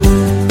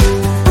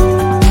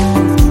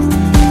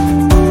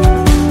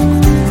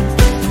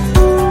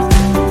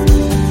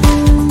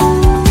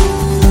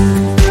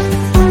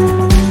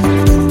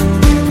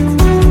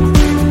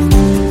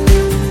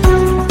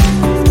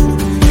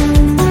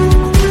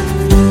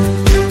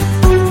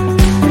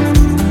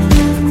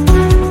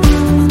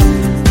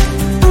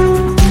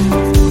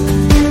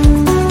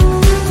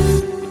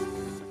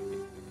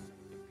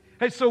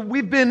So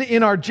we've been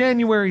in our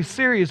January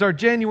series. Our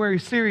January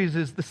series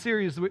is the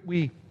series that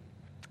we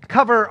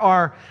cover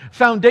our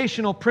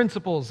foundational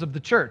principles of the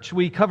church.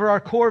 We cover our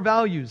core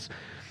values.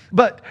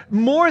 But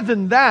more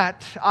than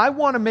that, I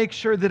want to make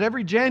sure that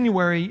every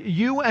January,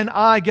 you and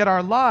I get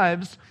our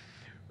lives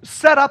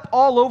set up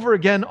all over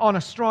again on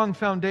a strong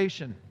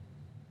foundation.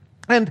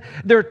 And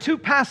there are two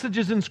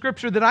passages in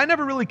Scripture that I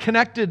never really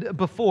connected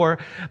before,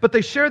 but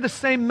they share the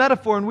same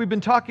metaphor, and we've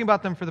been talking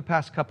about them for the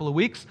past couple of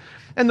weeks.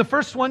 And the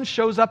first one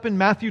shows up in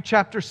Matthew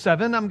chapter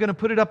 7. I'm going to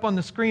put it up on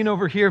the screen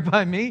over here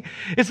by me.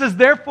 It says,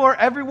 "Therefore,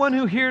 everyone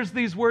who hears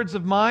these words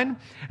of mine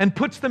and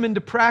puts them into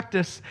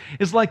practice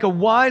is like a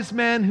wise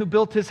man who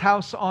built his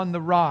house on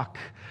the rock.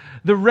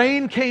 The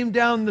rain came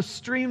down, the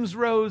streams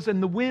rose,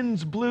 and the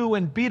winds blew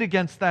and beat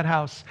against that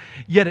house.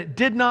 Yet it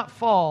did not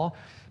fall,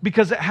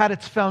 because it had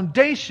its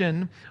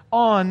foundation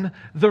on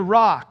the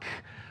rock."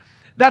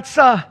 That's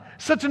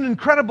such an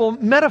incredible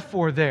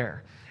metaphor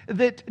there,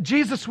 that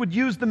Jesus would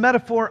use the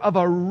metaphor of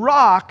a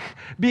rock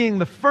being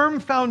the firm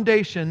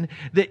foundation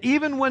that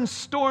even when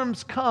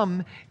storms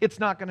come, it's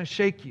not going to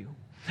shake you.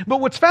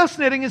 But what's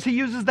fascinating is he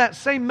uses that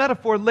same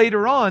metaphor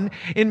later on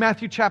in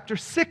Matthew chapter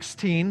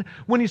 16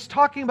 when he's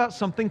talking about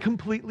something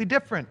completely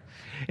different.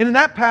 And in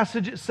that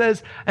passage it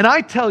says, "And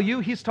I tell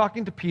you," he's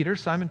talking to Peter,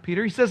 Simon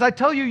Peter, he says, "I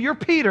tell you, you're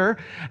Peter,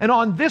 and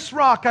on this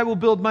rock I will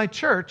build my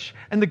church,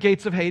 and the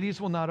gates of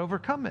Hades will not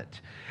overcome it."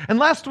 And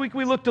last week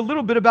we looked a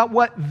little bit about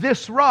what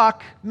this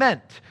rock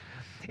meant.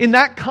 In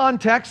that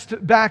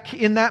context, back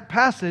in that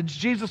passage,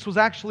 Jesus was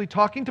actually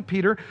talking to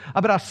Peter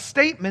about a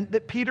statement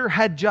that Peter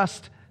had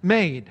just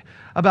made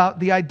about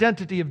the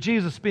identity of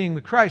Jesus being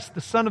the Christ,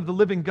 the Son of the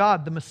living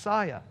God, the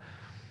Messiah.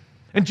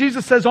 And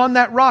Jesus says, "On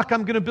that rock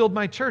I'm going to build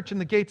my church, and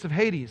the gates of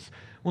Hades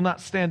will not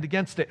stand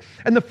against it."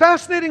 And the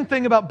fascinating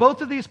thing about both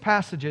of these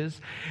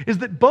passages is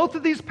that both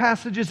of these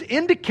passages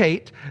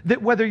indicate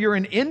that whether you're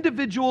an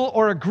individual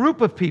or a group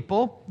of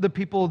people, the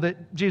people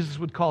that Jesus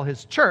would call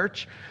his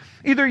church,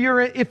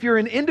 if you're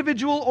an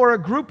individual or a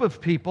group of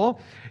people,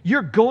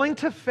 you're going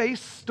to face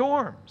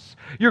storms.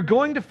 You're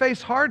going to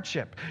face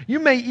hardship. You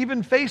may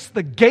even face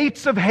the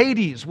gates of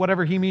Hades,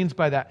 whatever he means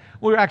by that.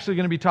 We're actually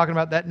going to be talking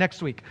about that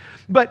next week.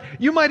 But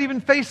you might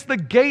even face the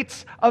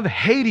gates of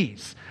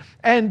Hades.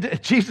 And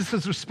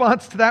Jesus'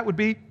 response to that would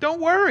be,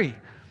 don't worry.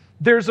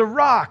 There's a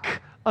rock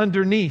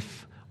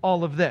underneath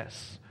all of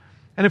this.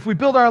 And if we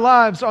build our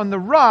lives on the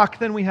rock,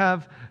 then we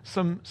have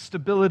some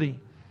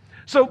stability.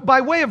 So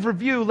by way of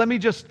review, let me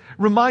just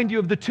remind you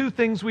of the two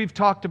things we've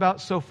talked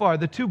about so far,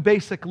 the two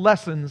basic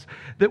lessons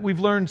that we've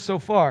learned so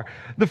far.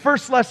 The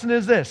first lesson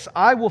is this: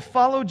 I will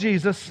follow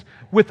Jesus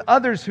with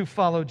others who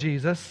follow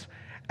Jesus,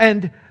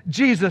 and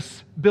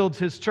Jesus builds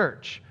his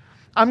church.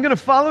 I'm going to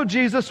follow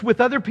Jesus with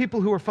other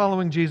people who are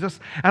following Jesus,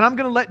 and I'm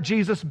going to let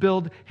Jesus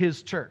build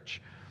his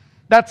church.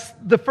 That's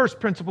the first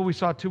principle we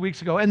saw 2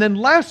 weeks ago. And then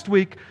last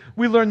week,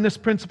 we learned this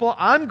principle: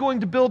 I'm going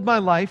to build my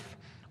life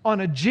on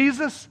a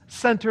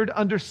Jesus-centered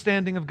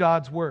understanding of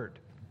God's Word.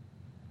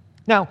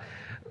 Now,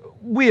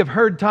 we have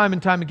heard time and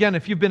time again,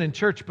 if you've been in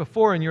church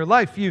before in your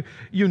life, you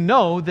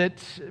know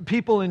that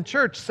people in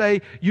church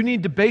say you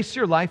need to base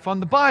your life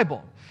on the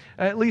Bible.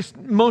 At least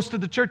most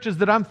of the churches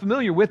that I'm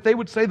familiar with, they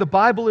would say the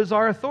Bible is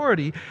our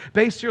authority.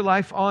 Base your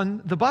life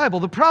on the Bible.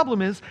 The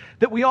problem is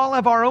that we all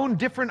have our own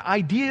different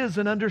ideas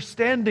and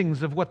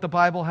understandings of what the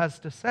Bible has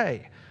to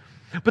say.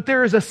 But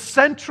there is a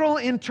central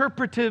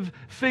interpretive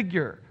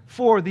figure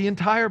for the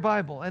entire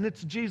Bible, and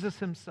it's Jesus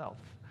himself.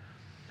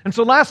 And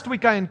so last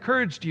week I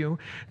encouraged you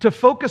to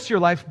focus your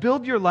life,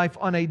 build your life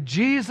on a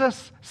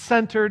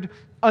Jesus-centered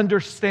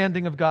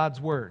understanding of God's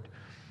Word.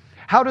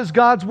 How does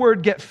God's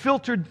Word get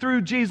filtered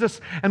through Jesus,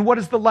 and what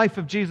does the life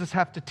of Jesus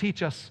have to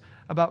teach us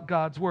about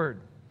God's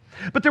Word?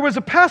 But there was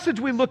a passage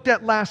we looked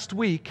at last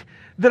week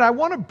that I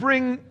want to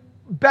bring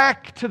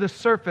back to the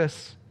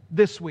surface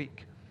this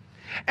week.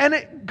 And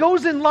it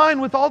goes in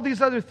line with all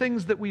these other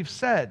things that we've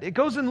said. It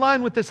goes in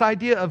line with this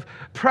idea of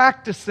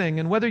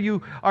practicing and whether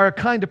you are a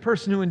kind of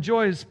person who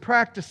enjoys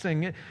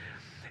practicing.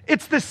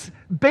 It's this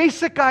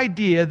basic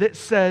idea that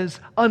says,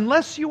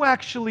 unless you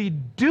actually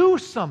do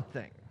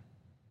something,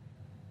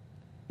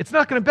 it's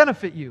not going to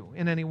benefit you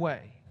in any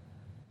way.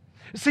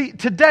 See,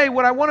 today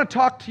what I want to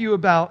talk to you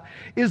about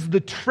is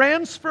the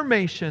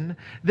transformation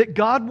that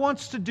God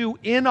wants to do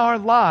in our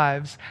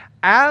lives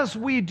as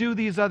we do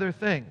these other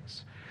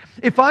things.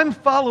 If I'm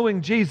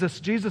following Jesus,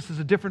 Jesus is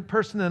a different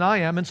person than I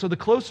am, and so the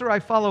closer I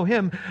follow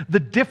him,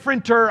 the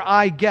differenter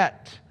I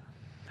get,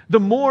 the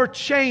more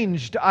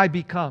changed I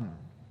become.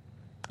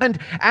 And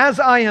as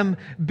I am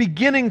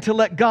beginning to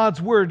let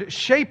God's Word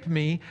shape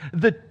me,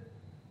 the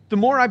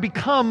more I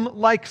become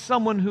like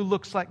someone who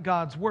looks like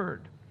God's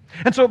Word.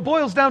 And so it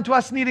boils down to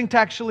us needing to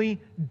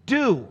actually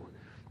do,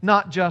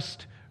 not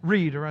just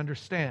read or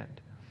understand.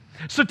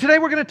 So today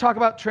we're going to talk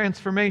about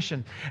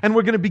transformation. And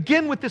we're going to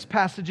begin with this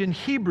passage in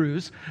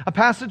Hebrews, a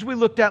passage we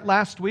looked at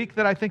last week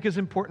that I think is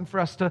important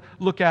for us to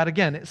look at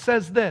again. It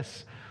says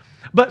this: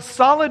 "But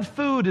solid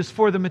food is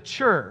for the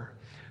mature,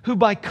 who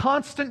by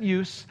constant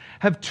use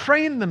have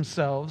trained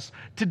themselves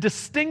to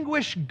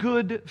distinguish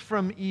good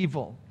from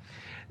evil."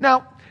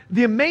 Now,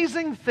 the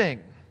amazing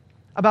thing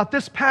about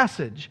this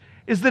passage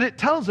is that it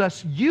tells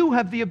us you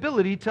have the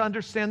ability to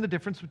understand the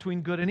difference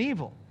between good and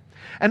evil.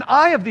 And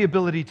I have the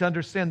ability to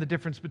understand the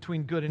difference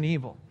between good and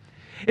evil.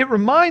 It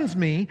reminds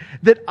me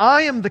that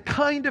I am the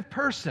kind of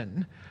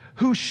person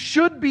who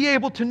should be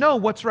able to know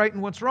what's right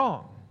and what's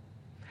wrong.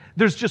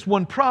 There's just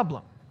one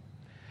problem.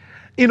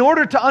 In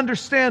order to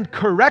understand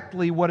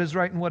correctly what is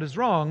right and what is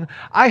wrong,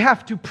 I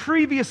have to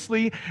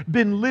previously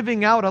been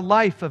living out a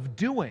life of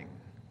doing.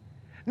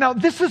 Now,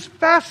 this is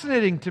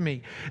fascinating to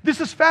me.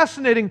 This is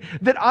fascinating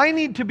that I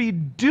need to be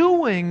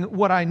doing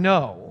what I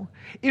know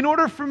in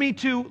order for me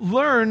to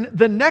learn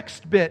the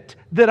next bit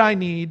that I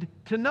need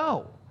to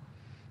know.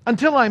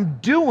 Until I'm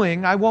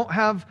doing, I won't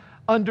have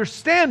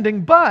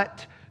understanding,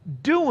 but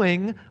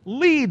doing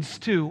leads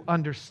to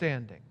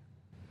understanding.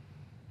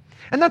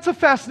 And that's a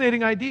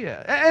fascinating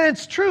idea. And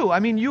it's true. I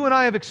mean, you and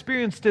I have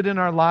experienced it in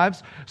our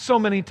lives so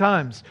many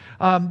times.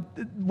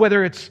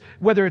 Whether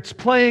it's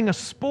playing a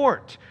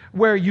sport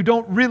where you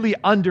don't really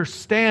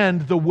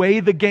understand the way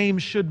the game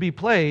should be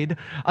played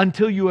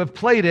until you have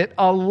played it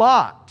a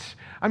lot.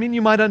 I mean,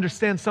 you might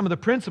understand some of the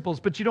principles,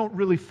 but you don't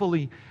really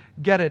fully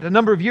get it. A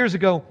number of years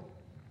ago,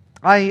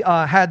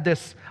 I had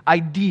this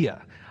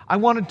idea. I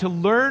wanted to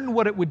learn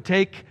what it would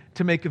take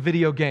to make a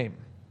video game.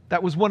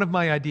 That was one of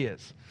my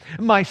ideas.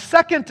 My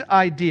second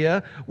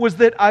idea was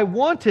that I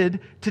wanted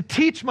to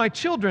teach my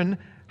children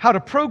how to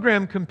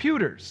program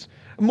computers.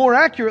 More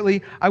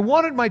accurately, I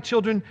wanted my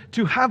children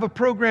to have a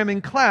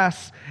programming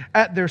class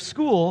at their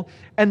school,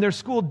 and their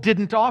school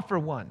didn't offer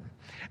one.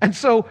 And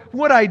so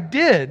what I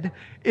did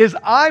is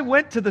I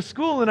went to the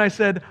school and I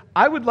said,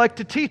 I would like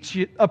to teach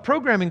you a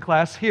programming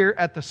class here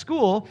at the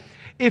school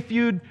if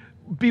you'd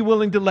be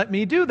willing to let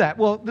me do that.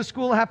 Well, the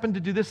school happened to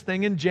do this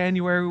thing in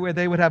January where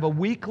they would have a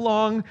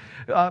week-long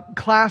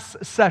class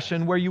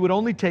session where you would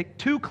only take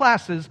 2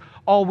 classes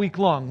all week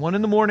long, one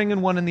in the morning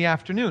and one in the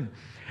afternoon.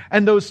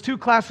 And those 2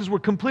 classes were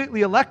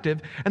completely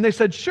elective, and they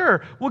said,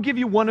 sure, we'll give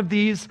you one of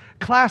these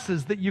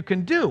classes that you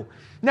can do.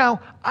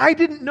 Now, I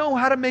didn't know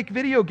how to make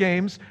video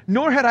games,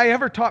 nor had I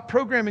ever taught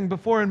programming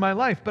before in my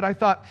life, but I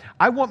thought,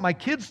 I want my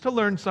kids to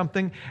learn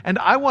something, and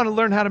I want to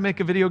learn how to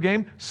make a video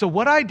game. So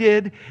what I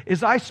did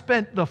is I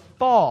spent the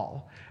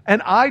fall,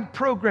 and I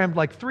programmed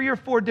like 3 or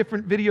 4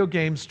 different video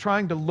games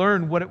trying to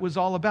learn what it was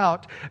all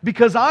about,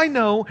 because I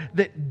know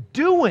that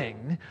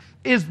doing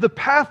is the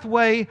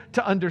pathway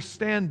to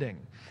understanding.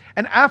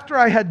 And after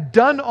I had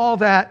done all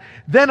that,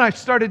 then I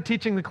started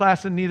teaching the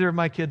class, and neither of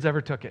my kids ever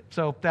took it.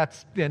 So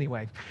that's,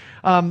 anyway.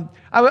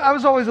 I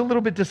was always a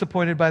little bit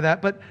disappointed by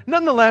that, but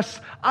nonetheless,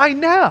 I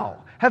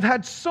now have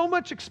had so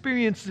much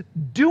experience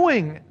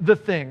doing the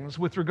things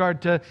with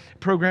regard to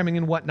programming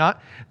and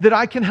whatnot that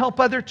I can help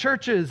other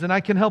churches, and I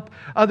can help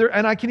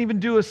and I can even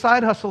do a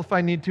side hustle if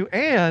I need to.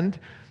 And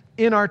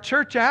in our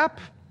church app,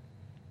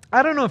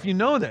 I don't know if you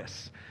know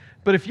this,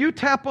 but if you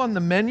tap on the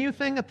menu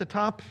thing at the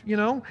top,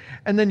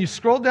 and then you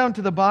scroll down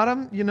to the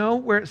bottom,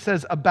 where it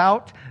says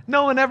About,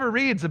 no one ever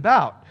reads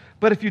About.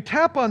 But if you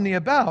tap on the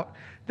About,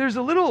 there's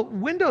a little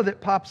window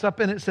that pops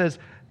up, and it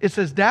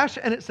says Dash,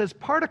 and it says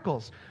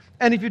Particles.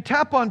 And if you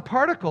tap on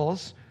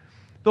Particles,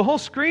 the whole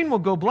screen will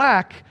go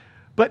black,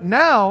 but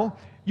now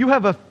you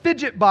have a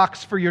fidget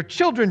box for your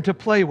children to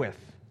play with.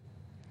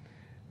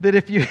 That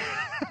if you...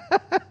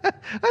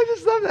 I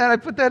just love that. I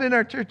put that in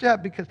our church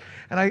app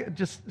and I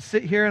just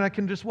sit here and I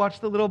can just watch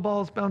the little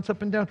balls bounce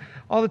up and down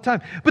all the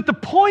time. But the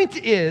point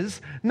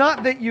is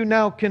not that you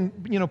now can,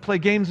 play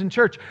games in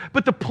church,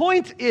 but the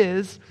point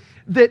is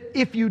that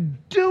if you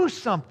do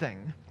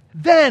something,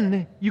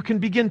 then you can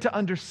begin to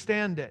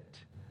understand it.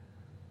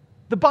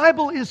 The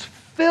Bible is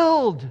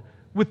filled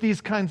with these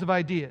kinds of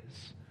ideas.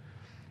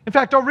 In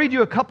fact, I'll read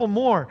you a couple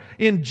more.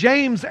 In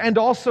James and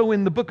also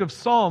in the book of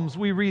Psalms,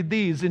 we read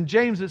these. In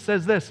James, it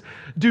says this: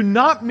 do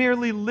not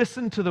merely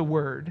listen to the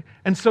word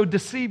and so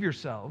deceive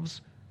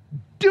yourselves.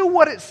 Do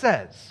what it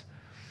says.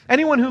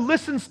 Anyone who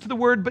listens to the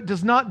word but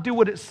does not do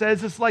what it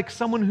says is like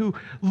someone who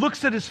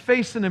looks at his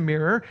face in a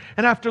mirror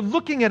and after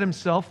looking at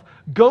himself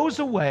goes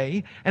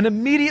away and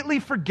immediately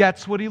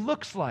forgets what he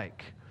looks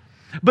like.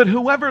 But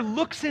whoever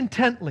looks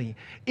intently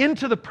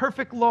into the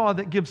perfect law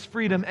that gives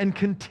freedom and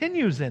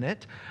continues in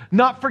it,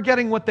 not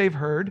forgetting what they've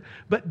heard,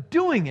 but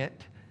doing it,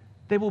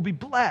 they will be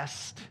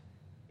blessed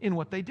in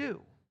what they do.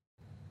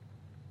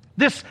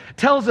 This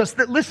tells us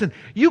that, listen,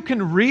 you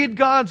can read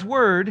God's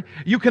word,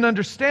 you can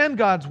understand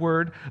God's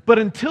word, but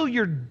until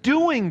you're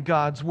doing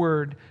God's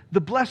word, the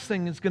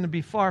blessing is going to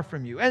be far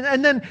from you.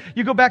 And then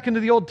you go back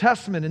into the Old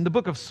Testament, in the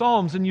book of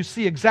Psalms, and you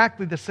see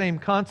exactly the same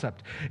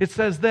concept. It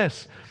says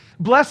this: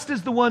 blessed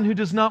is the one who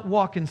does not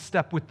walk in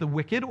step with the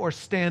wicked, or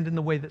stand in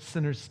the way that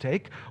sinners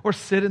take, or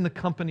sit in the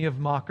company of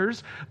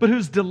mockers, but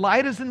whose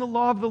delight is in the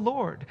law of the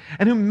Lord,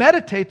 and who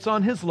meditates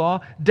on his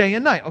law day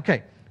and night.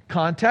 Okay,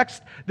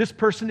 context, this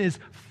person is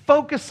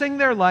focusing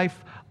their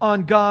life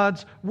on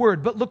God's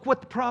word. But look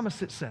what the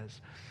promise it says.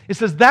 It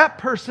says, that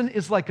person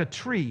is like a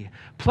tree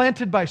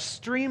planted by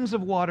streams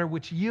of water,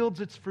 which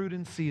yields its fruit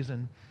in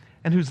season,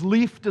 and whose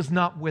leaf does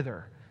not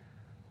wither.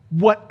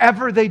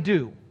 Whatever they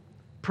do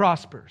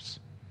prospers.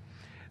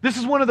 This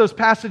is one of those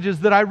passages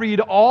that I read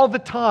all the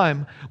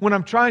time when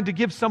I'm trying to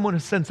give someone a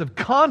sense of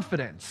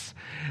confidence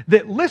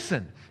that,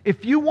 listen,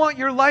 if you want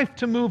your life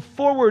to move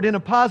forward in a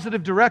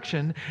positive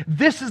direction,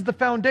 this is the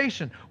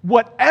foundation.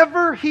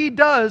 Whatever he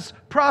does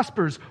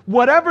prospers.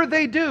 Whatever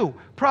they do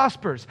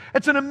prospers.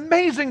 It's an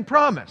amazing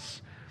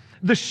promise.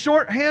 The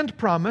shorthand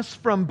promise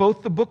from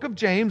both the book of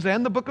James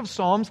and the book of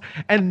Psalms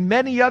and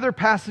many other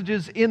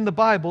passages in the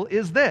Bible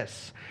is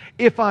this: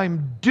 if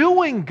I'm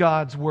doing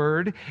God's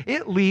word,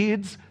 it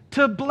leads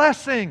to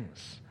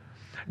blessings.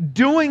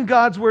 Doing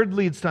God's word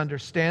leads to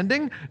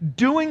understanding.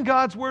 Doing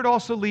God's word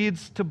also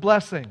leads to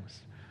blessings.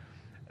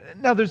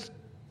 Now,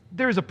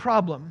 there's a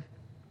problem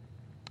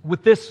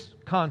with this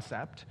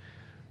concept,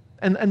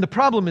 and the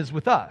problem is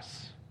with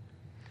us.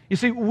 You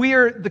see,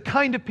 we're the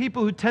kind of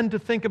people who tend to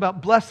think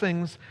about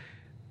blessings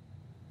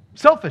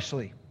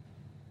selfishly.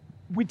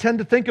 We tend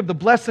to think of the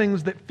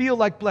blessings that feel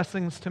like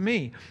blessings to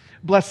me.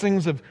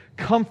 Blessings of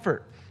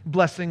comfort,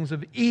 blessings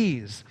of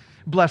ease,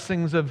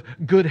 blessings of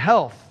good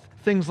health,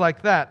 things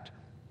like that.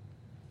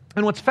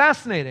 And what's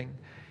fascinating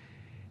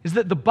is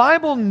that the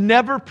Bible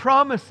never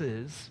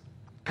promises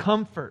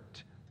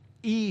comfort,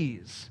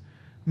 ease,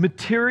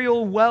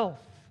 material wealth.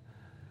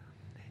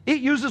 It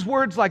uses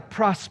words like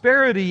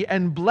prosperity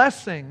and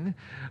blessing,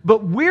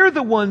 but we're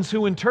the ones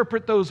who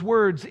interpret those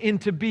words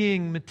into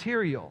being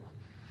material.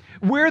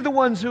 We're the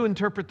ones who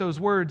interpret those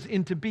words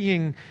into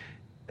being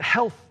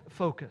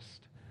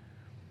health-focused.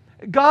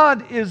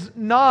 God is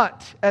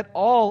not at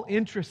all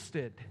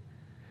interested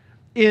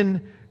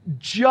in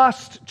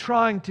just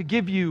trying to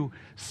give you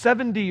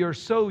 70 or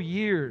so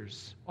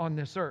years on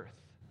this earth.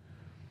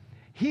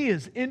 He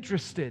is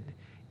interested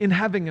in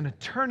having an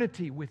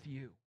eternity with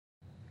you.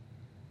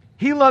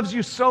 He loves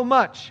you so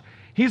much,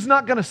 He's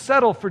not going to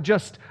settle for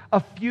just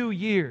a few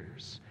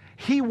years.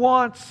 He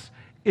wants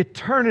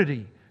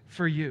eternity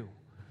for you.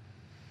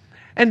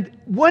 And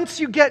once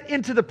you get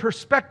into the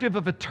perspective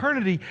of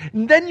eternity,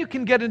 then you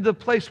can get into the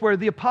place where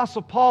the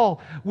Apostle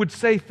Paul would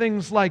say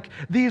things like,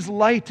 these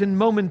light and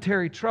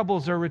momentary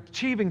troubles are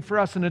achieving for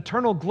us an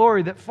eternal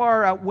glory that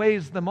far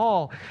outweighs them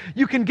all.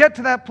 You can get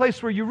to that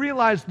place where you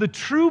realize the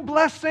true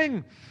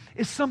blessing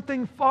is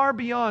something far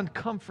beyond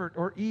comfort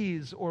or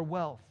ease or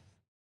wealth.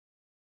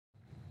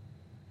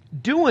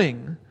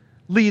 Doing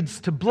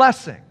leads to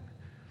blessing.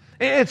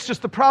 It's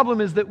just the problem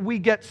is that we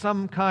get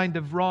some kind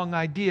of wrong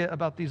idea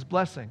about these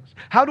blessings.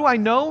 How do I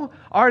know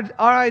our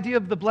idea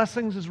of the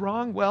blessings is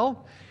wrong?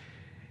 Well,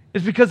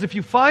 it's because if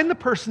you find the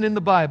person in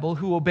the Bible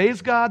who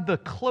obeys God the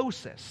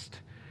closest,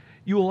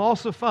 you will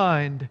also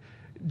find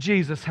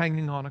Jesus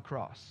hanging on a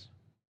cross.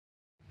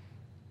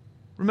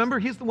 Remember,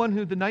 He's the one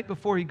who the night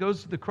before He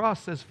goes to the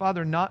cross says,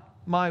 Father, not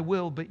my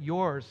will, but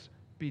yours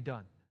be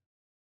done.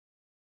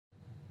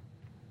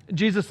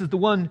 Jesus is the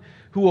one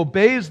who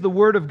obeys the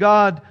Word of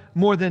God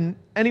more than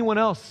anyone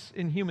else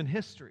in human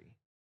history.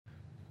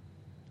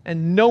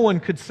 And no one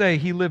could say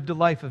He lived a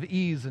life of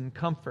ease and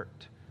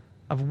comfort,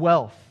 of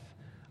wealth,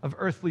 of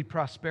earthly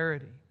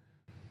prosperity.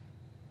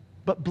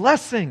 But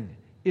blessing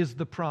is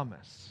the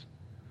promise.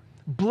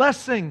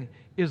 Blessing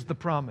is the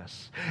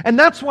promise. And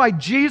that's why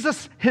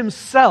Jesus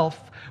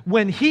Himself,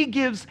 when He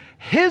gives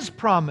His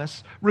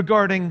promise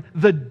regarding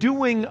the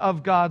doing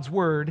of God's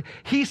Word,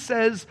 He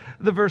says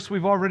the verse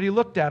we've already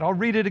looked at. I'll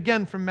read it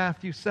again from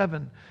Matthew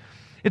 7.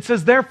 It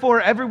says,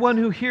 Therefore, everyone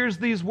who hears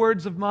these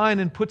words of mine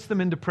and puts them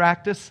into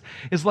practice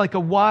is like a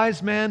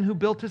wise man who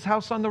built his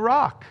house on the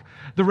rock.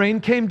 The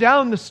rain came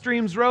down, the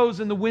streams rose,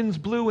 and the winds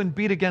blew and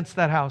beat against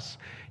that house.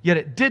 Yet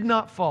it did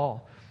not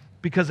fall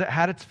because it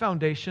had its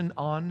foundation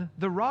on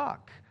the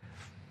rock.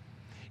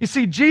 You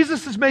see,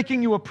 Jesus is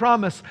making you a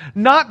promise,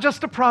 not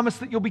just a promise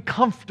that you'll be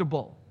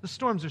comfortable. The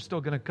storms are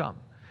still going to come.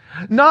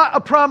 Not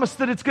a promise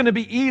that it's going to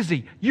be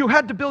easy. You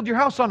had to build your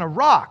house on a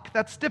rock.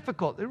 That's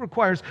difficult. It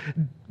requires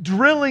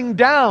drilling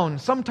down,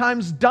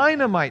 sometimes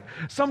dynamite,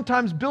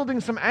 sometimes building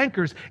some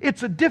anchors.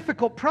 It's a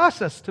difficult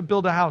process to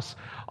build a house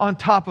on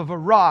top of a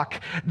rock.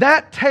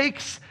 That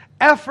takes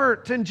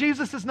effort. And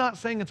Jesus is not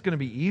saying it's going to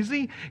be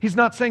easy. He's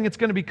not saying it's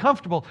going to be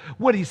comfortable.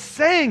 What He's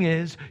saying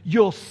is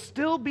you'll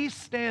still be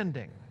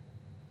standing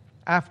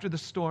after the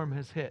storm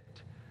has hit.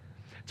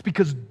 It's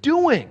because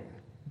doing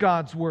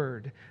God's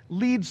Word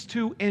leads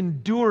to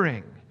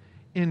enduring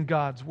in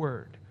God's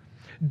Word.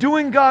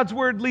 Doing God's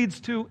Word leads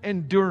to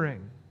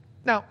enduring.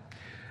 Now,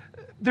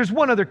 there's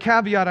one other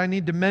caveat I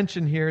need to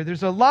mention here.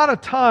 There's a lot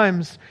of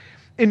times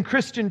in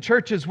Christian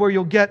churches where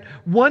you'll get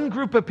one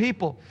group of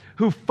people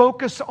who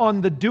focus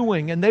on the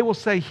doing, and they will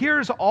say,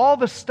 here's all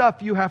the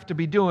stuff you have to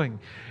be doing.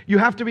 You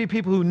have to be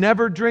people who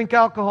never drink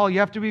alcohol. You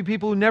have to be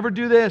people who never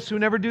do this, who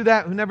never do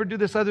that, who never do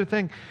this other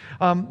thing.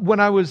 When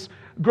I was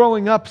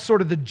growing up,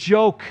 sort of the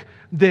joke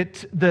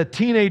that the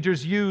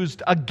teenagers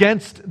used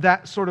against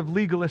that sort of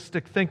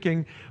legalistic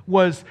thinking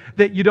was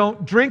that you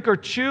don't drink or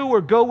chew or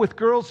go with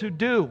girls who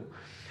do.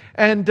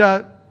 And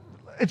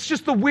it's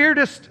just the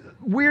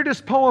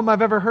weirdest poem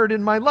I've ever heard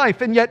in my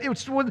life. And yet it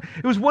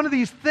was one of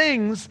these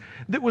things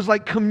that was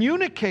like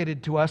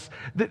communicated to us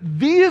that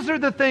these are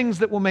the things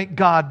that will make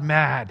God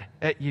mad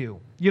at you.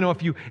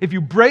 If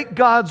you break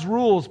God's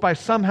rules by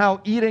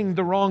somehow eating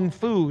the wrong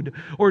food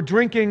or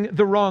drinking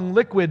the wrong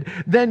liquid,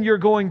 then you're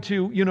going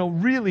to,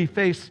 really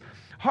face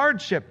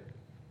hardship.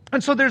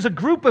 And so there's a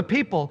group of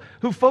people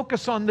who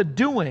focus on the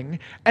doing,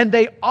 and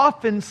they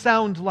often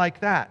sound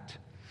like that.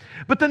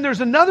 But then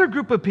there's another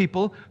group of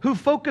people who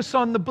focus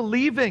on the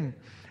believing.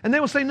 And they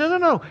will say,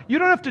 no, you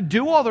don't have to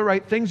do all the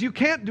right things. You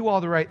can't do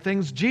all the right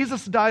things.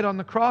 Jesus died on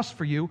the cross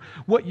for you.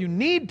 What you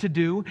need to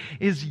do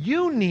is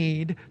you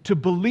need to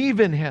believe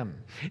in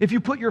Him. If you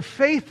put your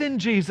faith in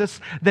Jesus,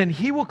 then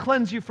He will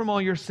cleanse you from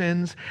all your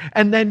sins,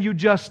 and then you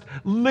just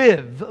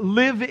live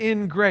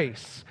in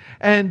grace.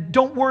 And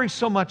don't worry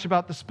so much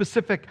about the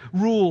specific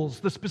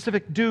rules, the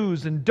specific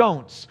do's and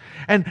don'ts.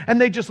 And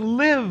they just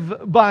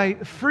live by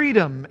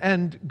freedom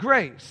and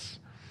grace.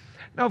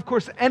 Now, of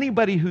course,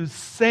 anybody who's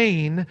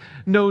sane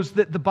knows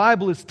that the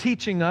Bible is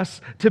teaching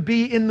us to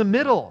be in the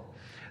middle.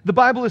 The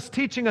Bible is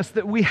teaching us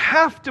that we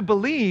have to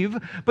believe,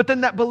 but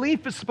then that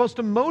belief is supposed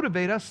to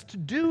motivate us to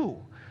do.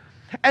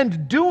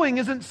 And doing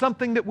isn't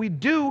something that we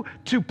do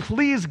to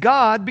please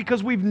God,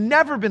 because we've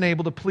never been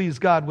able to please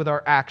God with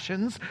our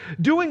actions.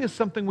 Doing is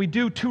something we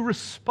do to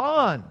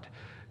respond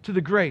to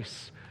the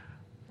grace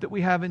that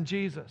we have in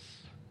Jesus.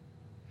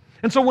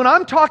 And so when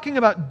I'm talking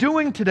about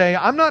doing today,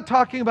 I'm not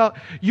talking about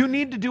you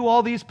need to do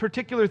all these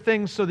particular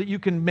things so that you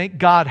can make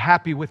God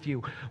happy with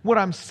you. What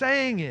I'm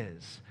saying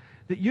is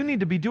that you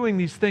need to be doing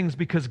these things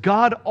because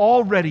God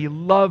already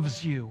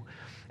loves you,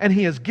 and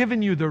He has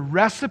given you the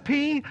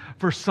recipe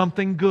for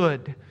something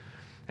good.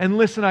 And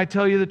listen, I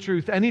tell you the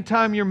truth,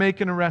 anytime you're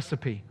making a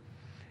recipe,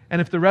 and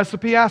if the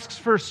recipe asks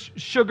for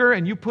sugar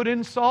and you put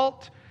in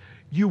salt,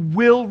 you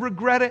will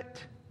regret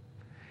it.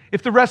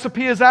 If the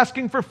recipe is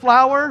asking for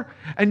flour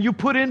and you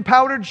put in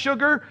powdered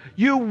sugar,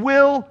 you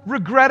will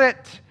regret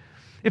it.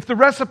 If the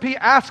recipe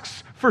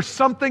asks for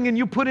something and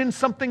you put in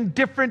something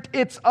different,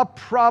 it's a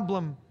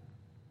problem.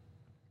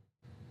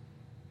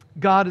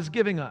 God is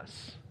giving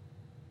us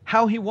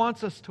how He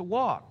wants us to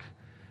walk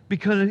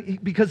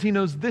because He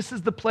knows this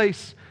is the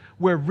place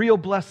where real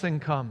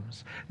blessing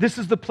comes. This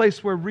is the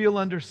place where real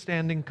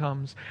understanding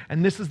comes.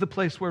 And this is the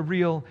place where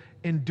real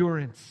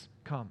endurance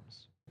comes.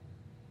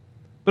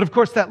 But of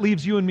course, that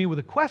leaves you and me with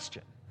a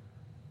question.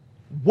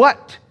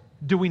 What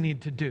do we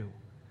need to do?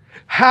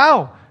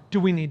 How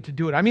do we need to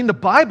do it? I mean, the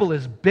Bible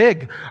is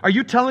big. Are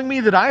you telling me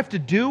that I have to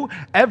do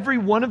every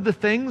one of the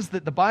things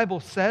that the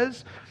Bible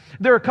says?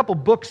 There are a couple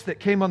books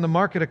that came on the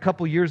market a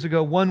couple years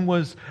ago. One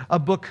was a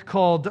book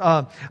called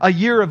A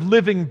Year of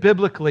Living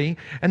Biblically,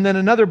 and then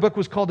another book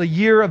was called A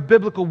Year of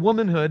Biblical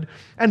Womanhood.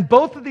 And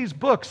both of these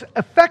books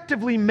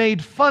effectively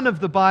made fun of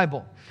the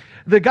Bible.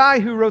 The guy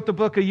who wrote the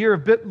book, A Year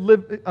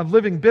of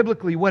Living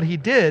Biblically, what he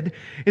did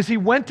is he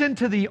went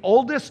into the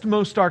oldest,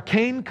 most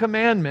arcane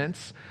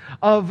commandments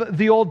of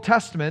the Old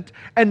Testament,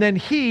 and then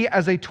he,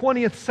 as a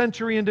 20th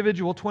century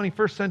individual,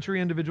 21st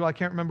century individual, I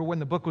can't remember when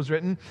the book was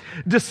written,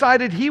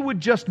 decided he would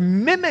just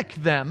mimic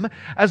them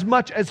as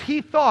much as he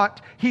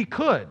thought he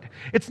could.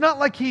 It's not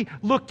like he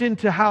looked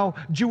into how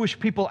Jewish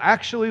people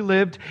actually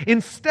lived.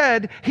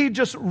 Instead, he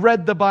just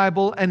read the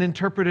Bible and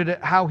interpreted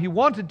it how he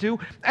wanted to,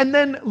 and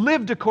then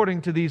lived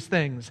according to these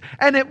things.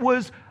 And it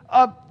was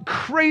a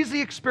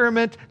crazy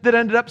experiment that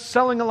ended up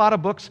selling a lot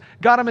of books,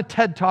 got him a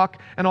TED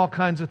Talk, and all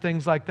kinds of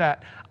things like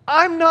that.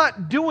 I'm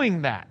not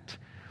doing that.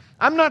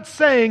 I'm not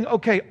saying,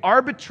 okay,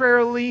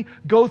 arbitrarily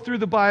go through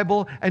the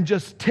Bible and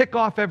just tick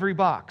off every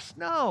box.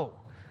 No.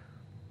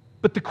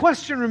 But the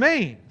question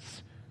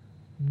remains,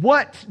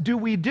 what do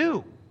we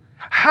do?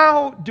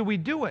 How do we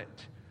do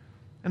it?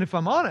 And if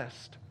I'm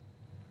honest,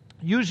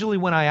 usually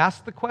when I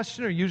ask the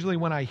question, or usually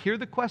when I hear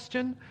the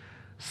question,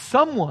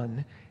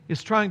 someone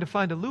is trying to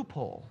find a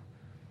loophole.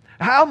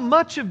 How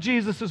much of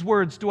Jesus'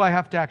 words do I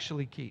have to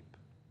actually keep?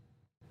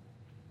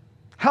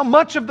 How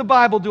much of the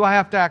Bible do I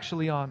have to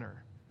actually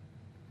honor?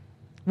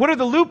 What are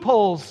the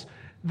loopholes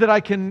that I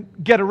can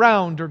get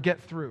around or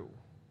get through?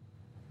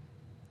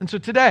 And so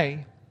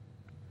today,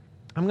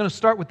 I'm going to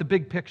start with the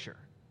big picture.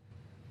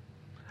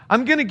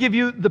 I'm going to give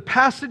you the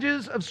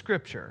passages of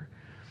Scripture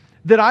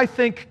that I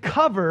think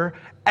cover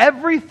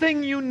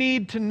everything you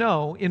need to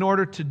know in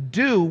order to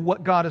do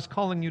what God is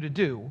calling you to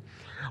do,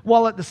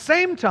 while at the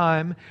same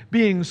time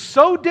being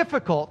so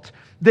difficult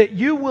that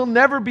you will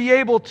never be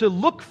able to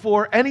look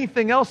for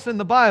anything else in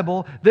the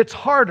Bible that's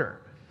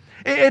harder.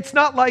 It's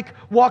not like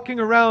walking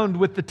around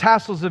with the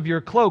tassels of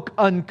your cloak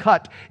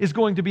uncut is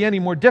going to be any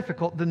more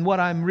difficult than what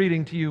I'm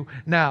reading to you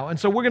now. And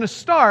so we're going to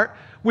start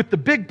with the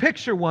big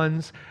picture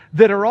ones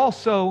that are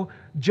also,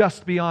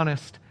 just be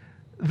honest,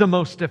 the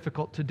most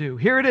difficult to do.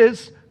 Here it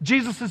is,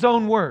 Jesus'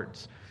 own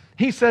words.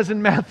 He says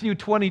in Matthew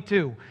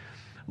 22,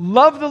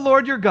 "Love the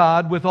Lord your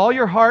God with all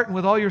your heart and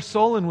with all your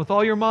soul and with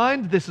all your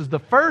mind. This is the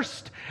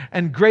first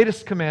and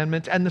greatest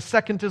commandment. And the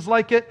second is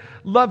like it.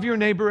 Love your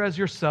neighbor as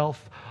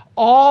yourself.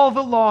 All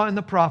the law and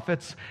the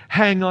prophets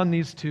hang on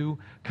these two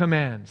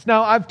commands."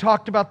 Now, I've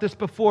talked about this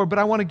before, but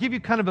I want to give you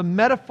kind of a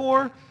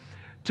metaphor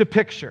to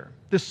picture.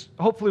 This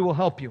hopefully will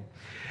help you.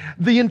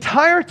 The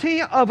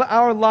entirety of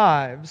our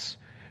lives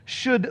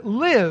should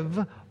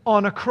live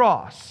on a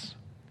cross.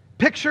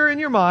 picture in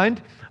your mind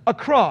a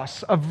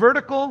cross, a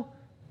vertical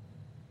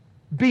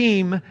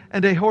beam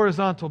and a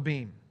horizontal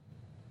beam.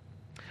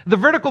 The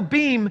vertical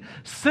beam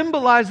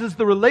symbolizes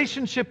the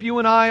relationship you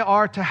and I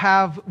are to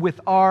have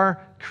with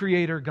our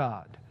Creator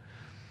God.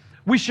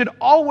 We should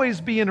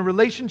always be in a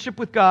relationship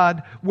with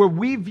God where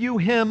we view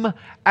Him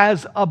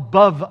as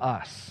above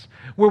us,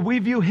 where we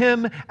view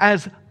Him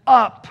as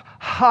up,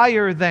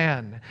 higher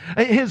than.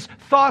 His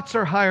thoughts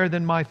are higher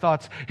than my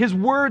thoughts. His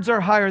words are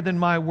higher than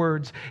my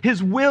words.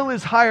 His will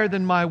is higher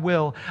than my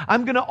will.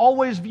 I'm going to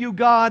always view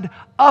God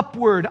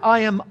upward. I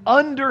am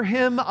under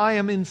Him. I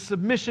am in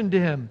submission to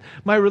Him.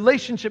 My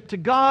relationship to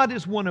God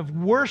is one of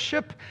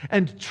worship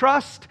and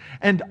trust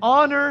and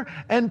honor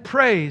and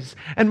praise.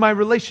 And my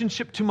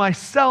relationship to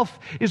myself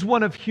is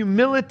one of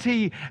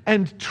humility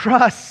and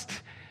trust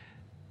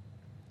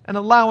and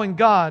allowing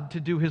God to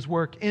do His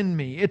work in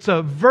me. It's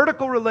a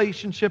vertical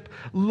relationship.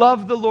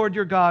 Love the Lord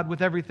your God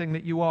with everything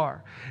that you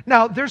are.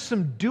 Now, there's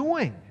some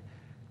doing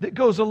that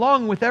goes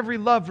along with every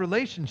love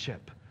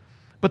relationship,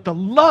 but the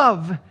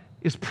love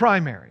is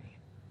primary.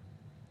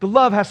 The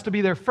love has to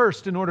be there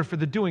first in order for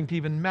the doing to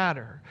even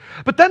matter.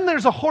 But then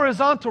there's a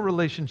horizontal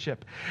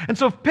relationship. And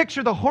so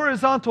picture the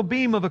horizontal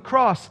beam of a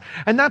cross,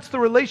 and that's the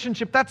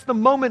relationship. That's the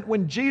moment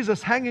when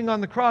Jesus, hanging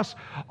on the cross,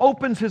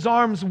 opens His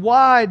arms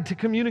wide to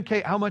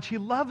communicate how much He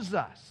loves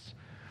us.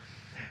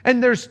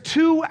 And there's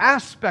two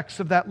aspects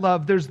of that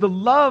love. There's the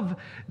love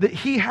that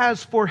He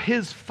has for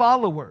His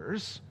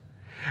followers,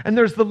 and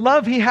there's the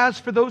love He has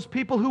for those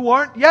people who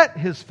aren't yet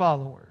His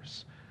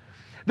followers.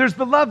 There's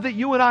the love that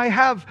you and I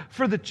have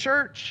for the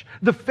church,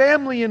 the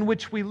family in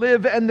which we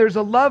live, and there's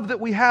a love that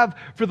we have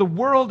for the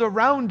world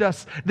around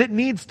us that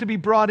needs to be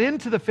brought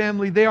into the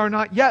family. They are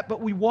not yet,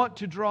 but we want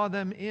to draw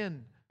them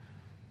in.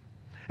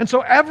 And so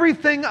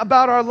everything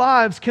about our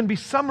lives can be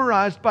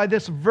summarized by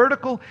this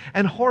vertical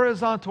and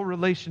horizontal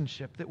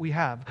relationship that we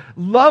have.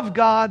 Love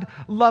God,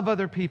 love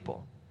other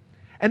people.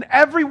 And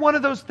every one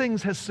of those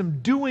things has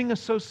some doing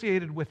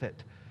associated with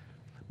it.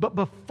 But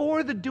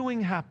before the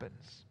doing happens,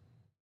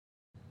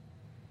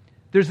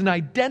 there's an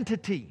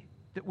identity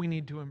that we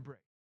need to embrace.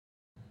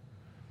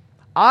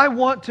 I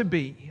want to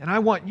be, and I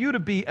want you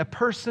to be, a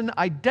person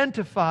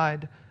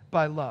identified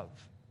by love.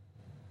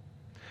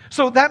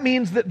 So that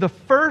means that the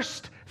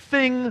first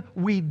thing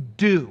we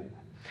do,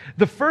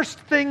 the first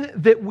thing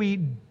that we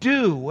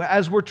do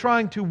as we're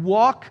trying to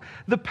walk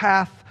the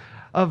path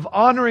of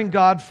honoring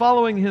God,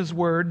 following His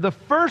Word, the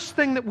first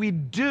thing that we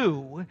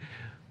do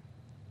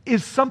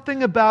is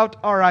something about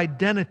our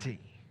identity.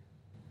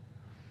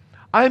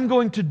 I'm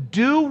going to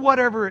do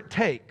whatever it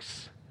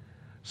takes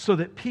so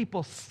that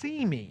people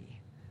see me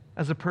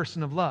as a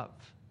person of love.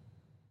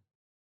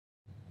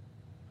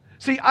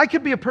 See, I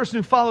could be a person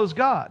who follows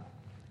God.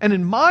 And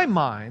in my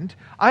mind,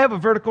 I have a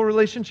vertical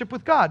relationship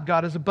with God.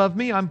 God is above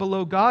me. I'm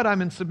below God.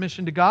 I'm in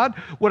submission to God.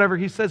 Whatever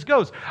He says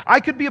goes. I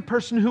could be a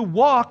person who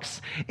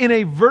walks in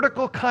a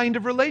vertical kind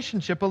of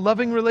relationship, a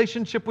loving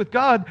relationship with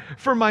God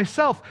for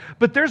myself.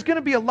 But there's going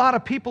to be a lot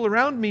of people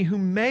around me who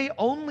may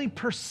only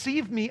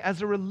perceive me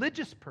as a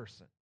religious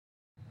person.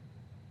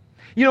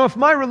 You know, if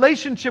my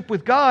relationship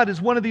with God is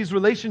one of these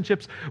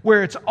relationships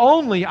where it's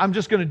only, I'm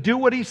just going to do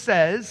what He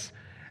says,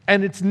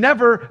 and it's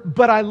never,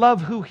 but I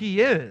love who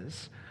He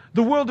is,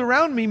 the world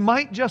around me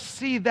might just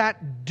see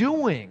that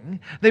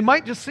doing. They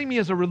might just see me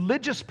as a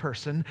religious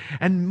person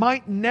and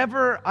might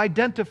never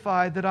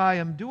identify that I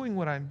am doing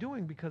what I'm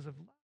doing because of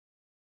love.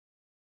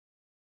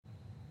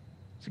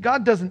 See,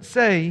 God doesn't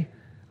say,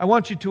 I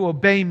want you to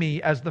obey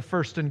me as the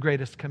first and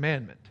greatest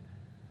commandment.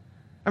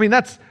 I mean,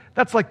 that's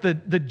like the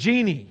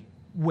genie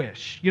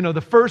wish. You know,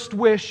 the first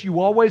wish you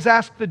always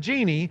ask the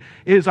genie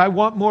is, I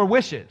want more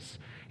wishes.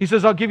 He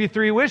says, I'll give you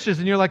 3 wishes.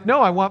 And you're like, no,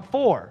 I want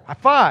 4,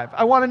 5.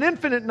 I want an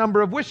infinite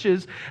number of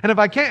wishes. And if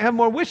I can't have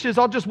more wishes,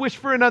 I'll just wish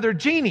for another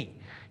genie.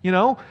 You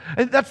know,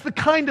 and that's the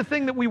kind of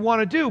thing that we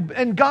want to do.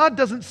 And God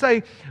doesn't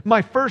say,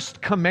 my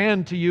first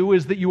command to you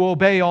is that you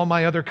obey all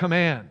my other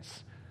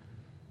commands.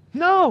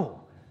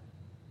 No.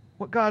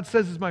 What God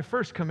says is, my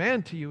first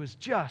command to you is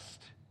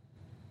just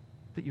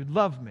that you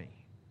love me.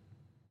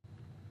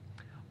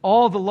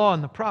 All the law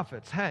and the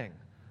prophets hang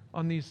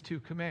on these 2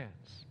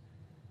 commands.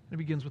 It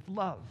begins with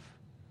love.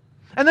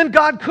 And then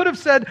God could have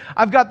said,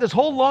 I've got this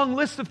whole long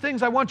list of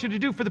things I want you to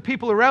do for the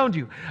people around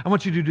you. I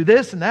want you to do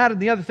this and that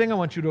and the other thing. I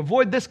want you to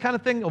avoid this kind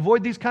of thing,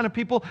 avoid these kind of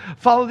people.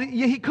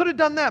 He could have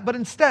done that, but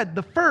instead,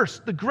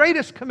 the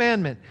greatest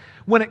commandment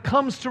when it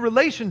comes to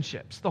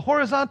relationships, the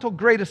horizontal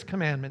greatest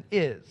commandment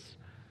is,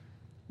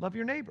 love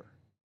your neighbor.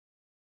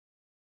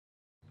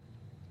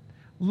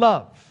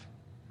 Love.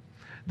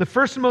 The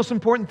first and most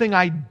important thing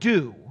I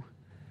do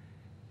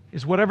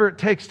is whatever it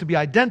takes to be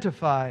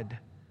identified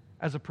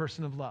as a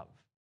person of love.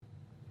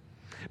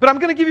 But I'm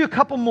going to give you a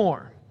couple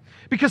more.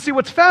 Because see,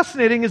 what's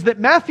fascinating is that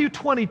Matthew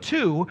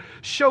 22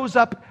 shows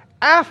up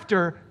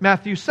after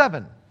Matthew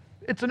 7.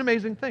 It's an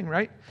amazing thing,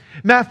 right?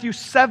 Matthew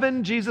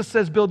 7, Jesus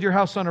says, build your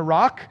house on a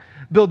rock.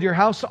 Build your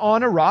house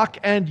on a rock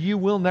and you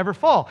will never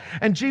fall.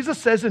 And Jesus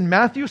says in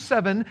Matthew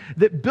 7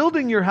 that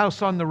building your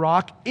house on the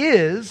rock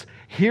is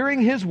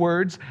hearing his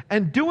words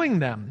and doing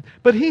them.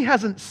 But he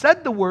hasn't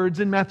said the words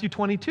in Matthew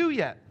 22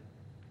 yet.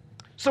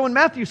 So in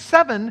Matthew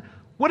 7,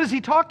 what is he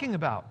talking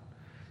about?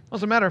 Well,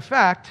 as a matter of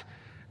fact,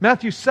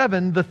 Matthew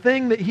 7, the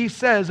thing that he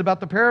says about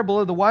the parable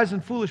of the wise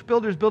and foolish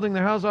builders building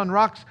their house on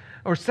rocks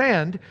or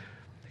sand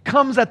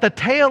comes at the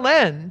tail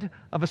end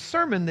of a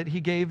sermon that he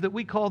gave that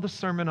we call the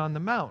Sermon on the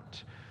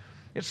Mount.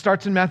 It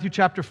starts in Matthew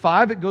chapter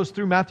 5, it goes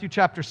through Matthew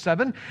chapter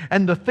 7,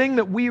 and the thing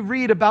that we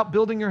read about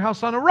building your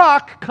house on a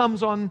rock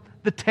comes on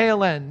the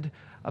tail end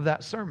of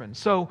that sermon.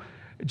 So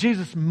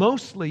Jesus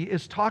mostly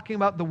is talking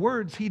about the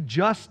words he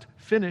just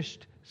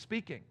finished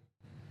speaking.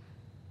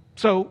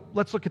 So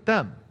let's look at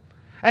them.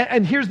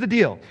 And here's the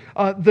deal.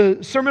 The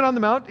Sermon on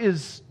the Mount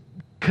is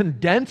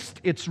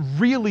condensed. It's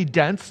really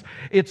dense.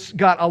 It's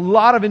got a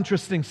lot of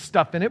interesting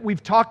stuff in it.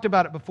 We've talked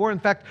about it before. In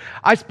fact,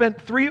 I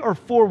spent 3 or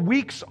 4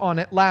 weeks on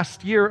it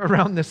last year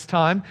around this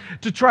time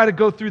to try to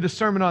go through the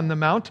Sermon on the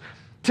Mount.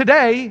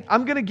 Today,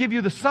 I'm going to give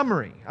you the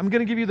summary. I'm going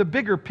to give you the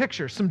bigger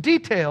picture, some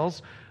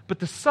details, but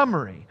the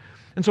summary.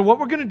 And so what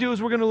we're going to do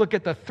is we're going to look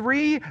at the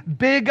 3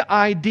 big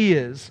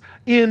ideas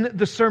in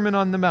the Sermon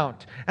on the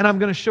Mount. And I'm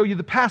going to show you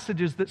the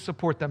passages that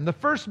support them. The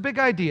first big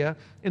idea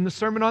in the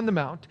Sermon on the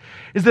Mount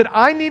is that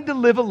I need to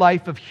live a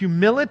life of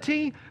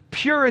humility,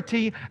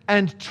 purity,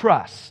 and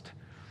trust.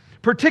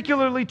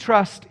 Particularly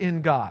trust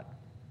in God.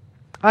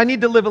 I need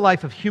to live a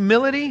life of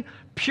humility,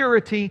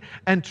 purity,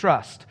 and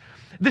trust.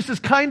 This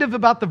is kind of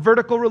about the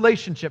vertical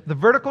relationship. The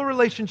vertical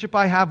relationship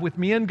I have with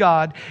me and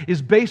God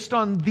is based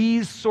on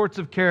these sorts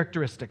of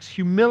characteristics: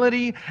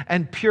 humility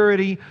and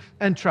purity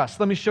and trust.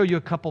 Let me show you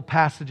a couple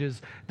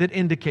passages that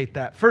indicate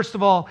that. First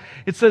of all,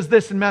 it says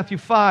this in Matthew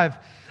 5.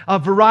 A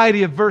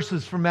variety of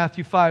verses from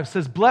Matthew 5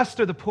 says,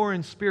 "Blessed are the poor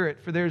in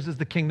spirit, for theirs is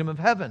the kingdom of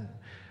heaven."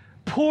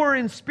 Poor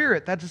in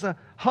spirit, that is a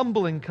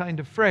humbling kind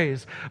of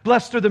phrase.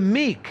 Blessed are the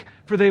meek,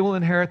 for they will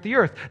inherit the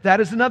earth.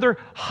 That is another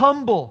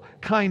humble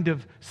kind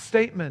of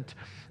statement.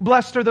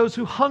 Blessed are those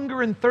who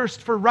hunger and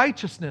thirst for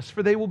righteousness,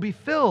 for they will be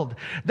filled.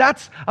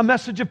 That's a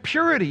message of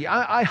purity.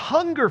 I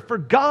hunger for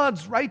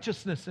God's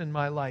righteousness in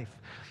my life.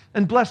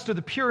 And blessed are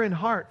the pure in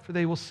heart, for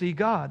they will see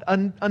God.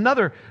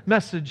 Another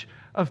message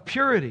of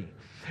purity.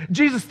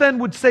 Jesus then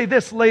would say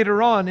this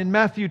later on in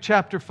Matthew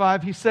chapter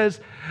 5. He says,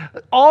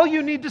 all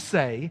you need to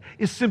say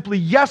is simply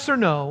yes or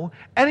no.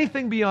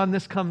 Anything beyond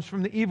this comes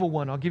from the evil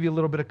one. I'll give you a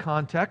little bit of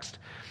context.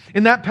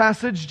 In that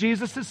passage,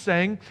 Jesus is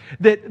saying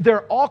that there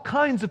are all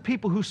kinds of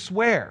people who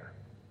swear.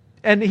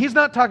 And he's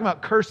not talking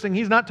about cursing.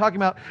 He's not talking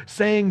about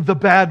saying the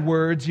bad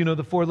words, the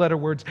 4-letter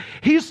words.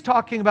 He's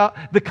talking about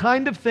the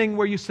kind of thing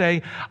where you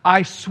say,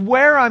 I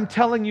swear I'm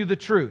telling you the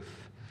truth.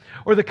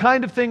 Or the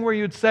kind of thing where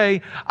you'd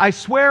say, I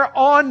swear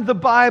on the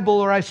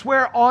Bible, or I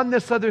swear on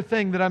this other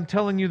thing that I'm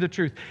telling you the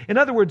truth. In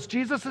other words,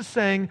 Jesus is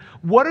saying,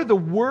 what are the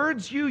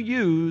words you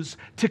use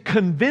to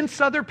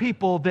convince other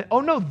people that, oh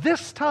no,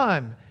 this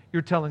time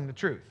you're telling the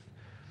truth?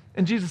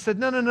 And Jesus said,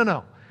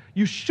 no.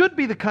 You should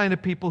be the kind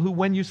of people who,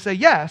 when you say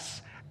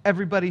yes,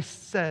 everybody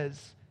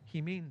says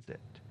he means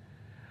it.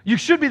 You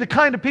should be the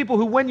kind of people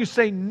who, when you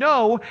say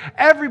no,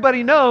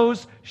 everybody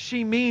knows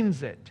she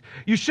means it.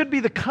 You should be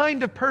the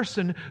kind of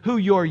person who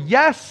your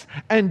yes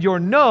and your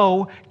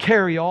no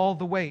carry all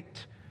the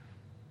weight.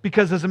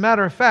 Because as a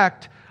matter of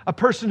fact, a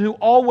person who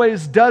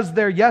always does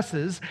their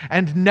yeses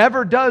and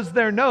never does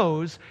their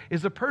nos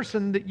is a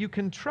person that you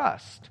can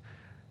trust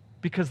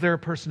because they're a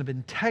person of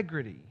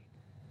integrity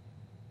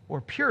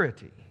or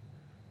purity.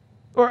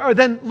 Or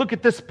then look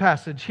at this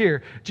passage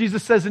here.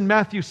 Jesus says in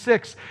Matthew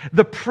 6,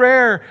 the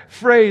prayer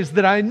phrase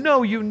that I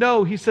know you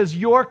know, he says,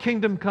 your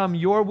kingdom come,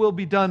 your will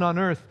be done on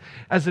earth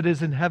as it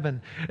is in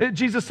heaven.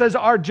 Jesus says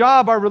our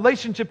job, our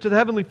relationship to the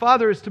Heavenly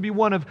Father is to be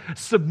one of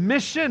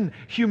submission,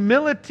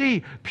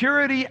 humility,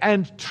 purity,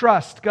 and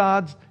trust.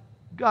 God,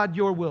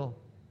 your will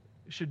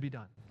should be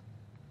done.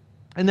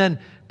 And then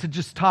to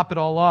just top it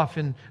all off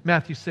in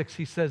Matthew 6,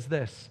 he says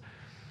this.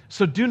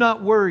 So do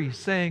not worry,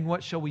 saying,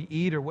 what shall we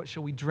eat, or what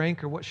shall we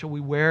drink, or what shall we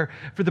wear?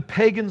 For the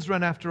pagans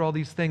run after all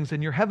these things,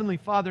 and your heavenly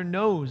Father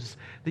knows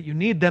that you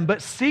need them.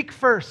 But seek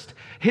first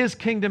His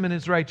kingdom and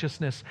His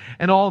righteousness,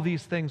 and all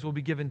these things will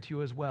be given to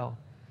you as well.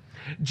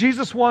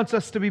 Jesus wants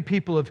us to be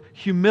people of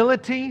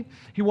humility.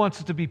 He wants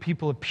us to be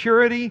people of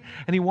purity,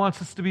 and He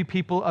wants us to be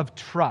people of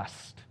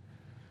trust,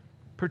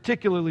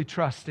 particularly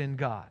trust in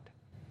God.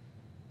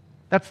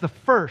 That's the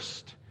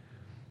first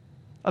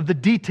of the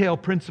detail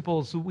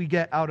principles that we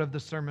get out of the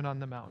Sermon on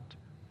the Mount.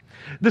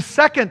 The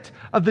second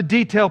of the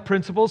detail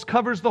principles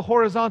covers the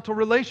horizontal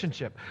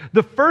relationship.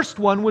 The first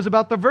one was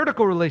about the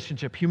vertical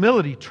relationship,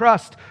 humility,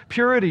 trust,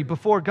 purity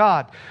before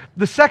God.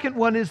 The second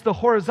one is the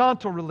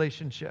horizontal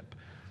relationship.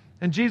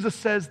 And Jesus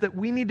says that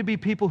we need to be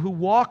people who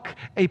walk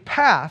a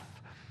path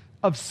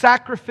of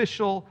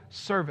sacrificial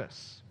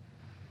service.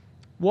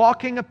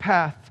 Walking a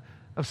path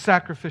of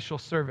sacrificial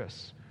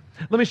service.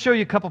 Let me show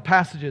you a couple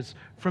passages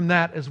from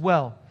that as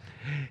well.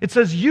 It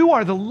says, you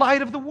are the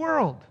light of the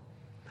world.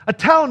 A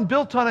town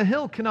built on a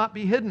hill cannot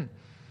be hidden.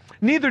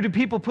 Neither do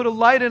people put a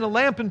light in a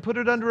lamp and put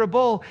it under a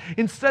bowl.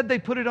 Instead, they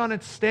put it on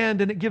its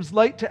stand, and it gives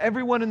light to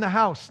everyone in the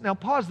house. Now,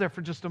 pause there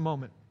for just a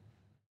moment.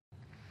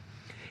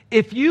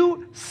 If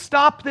you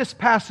stop this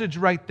passage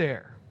right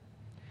there,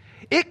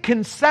 it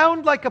can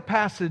sound like a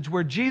passage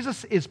where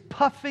Jesus is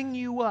puffing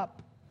you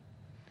up.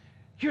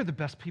 You're the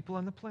best people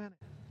on the planet.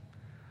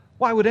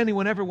 Why would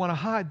anyone ever want to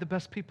hide the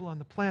best people on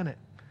the planet?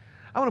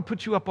 I want to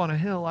put you up on a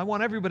hill. I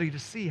want everybody to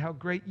see how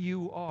great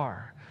you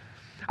are.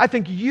 I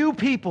think you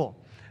people,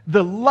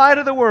 the light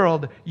of the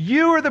world,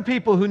 you are the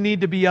people who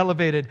need to be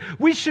elevated.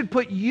 We should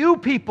put you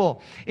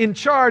people in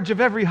charge of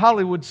every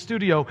Hollywood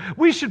studio.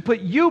 We should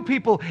put you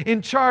people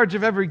in charge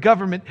of every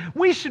government.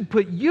 We should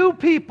put you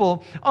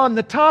people on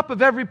the top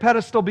of every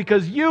pedestal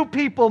because you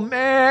people,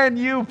 man,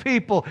 you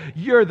people,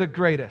 you're the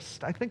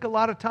greatest. I think a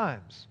lot of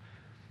times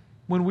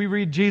when we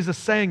read Jesus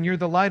saying, you're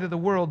the light of the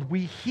world,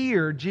 we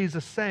hear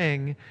Jesus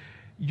saying,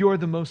 you're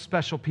the most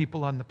special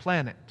people on the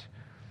planet.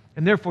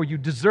 And therefore, you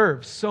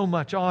deserve so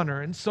much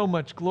honor and so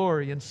much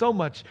glory and so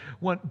much,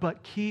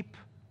 but keep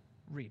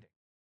reading.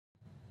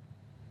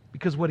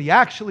 Because what he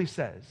actually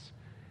says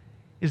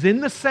is, in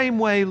the same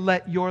way,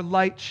 let your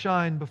light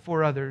shine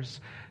before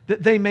others,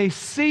 that they may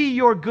see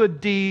your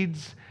good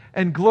deeds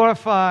and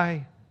glorify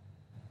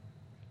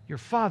your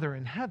Father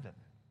in heaven.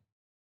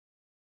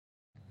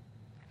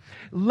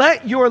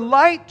 Let your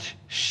light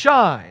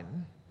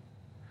shine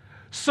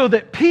so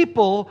that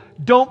people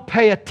don't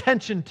pay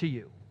attention to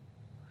you.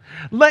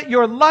 Let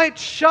your light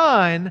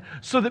shine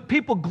so that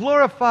people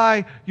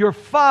glorify your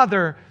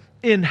Father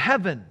in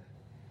heaven.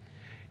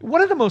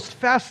 One of the most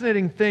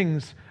fascinating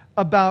things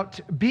about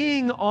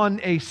being on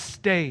a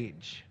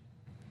stage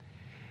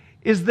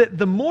is that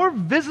the more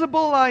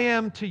visible I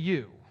am to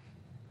you,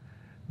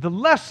 the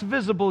less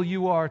visible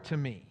you are to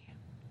me.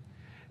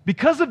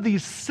 Because of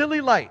these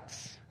silly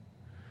lights,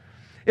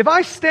 if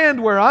I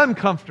stand where I'm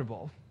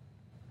comfortable,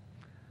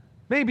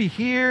 maybe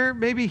here,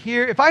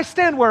 if I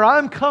stand where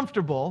I'm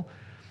comfortable,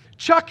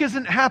 Chuck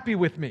isn't happy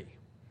with me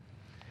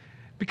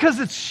because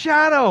it's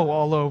shadow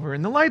all over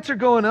and the lights are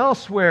going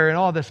elsewhere and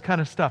all this kind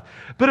of stuff.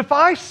 But if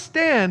I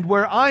stand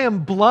where I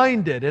am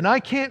blinded and I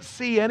can't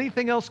see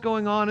anything else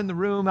going on in the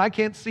room, I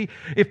can't see,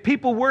 if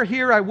people were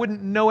here, I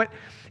wouldn't know it.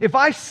 If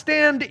I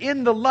stand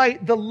in the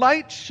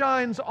light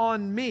shines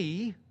on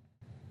me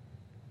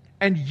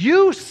and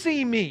you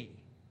see me.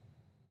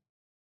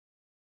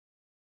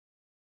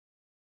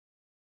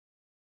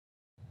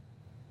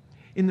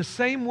 In the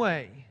same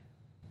way,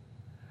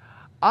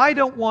 I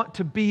don't want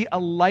to be a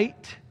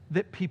light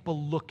that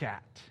people look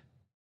at.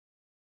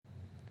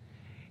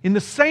 In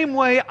the same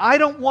way, I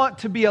don't want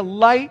to be a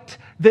light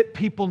that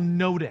people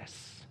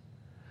notice.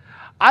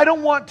 I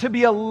don't want to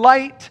be a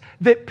light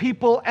that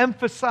people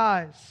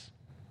emphasize.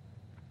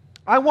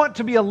 I want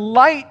to be a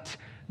light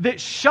that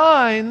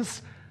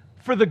shines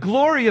for the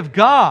glory of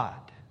God.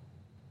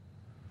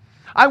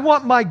 I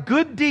want my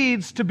good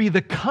deeds to be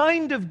the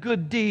kind of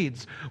good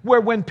deeds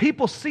where when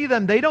people see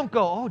them, they don't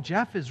go, oh,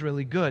 Jeff is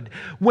really good.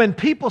 When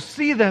people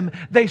see them,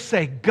 they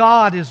say,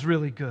 God is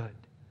really good.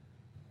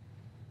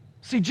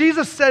 See,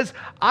 Jesus says,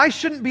 I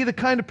shouldn't be the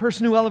kind of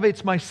person who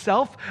elevates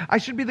myself. I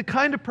should be the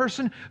kind of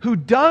person who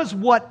does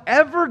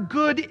whatever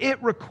good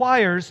it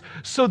requires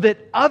so that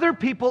other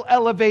people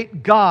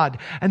elevate God.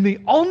 And the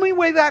only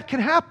way that can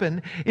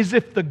happen is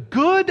if the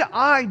good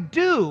I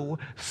do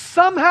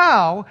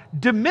somehow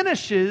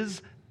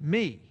diminishes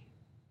me.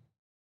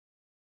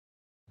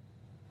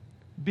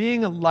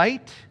 Being a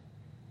light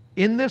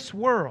in this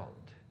world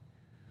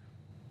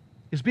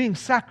is being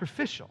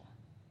sacrificial.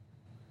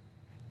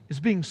 Is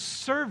being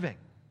serving.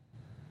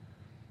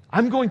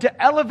 I'm going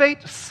to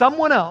elevate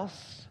someone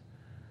else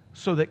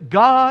so that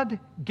God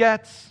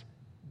gets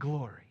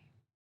glory.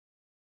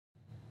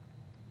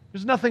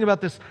 There's nothing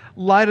about this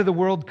light of the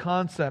world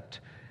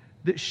concept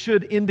that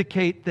should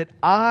indicate that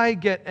I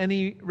get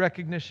any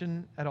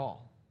recognition at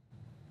all.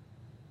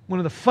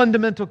 One of the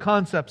fundamental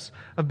concepts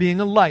of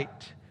being a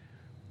light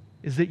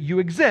is that you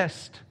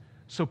exist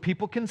so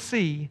people can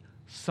see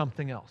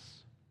something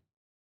else.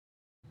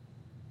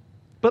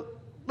 But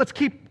let's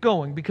keep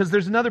going because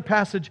there's another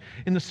passage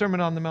in the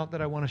Sermon on the Mount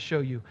that I want to show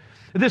you.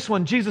 This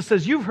one, Jesus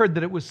says, you've heard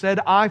that it was said,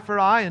 eye for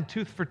eye and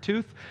tooth for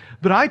tooth.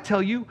 But I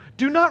tell you,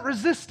 do not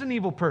resist an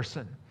evil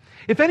person.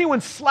 If anyone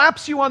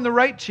slaps you on the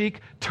right cheek,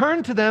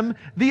 turn to them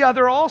the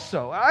other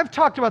also. I've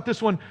talked about this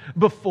one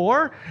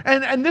before,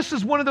 and this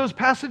is one of those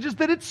passages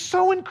that it's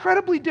so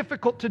incredibly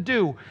difficult to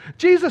do.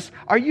 Jesus,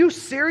 are you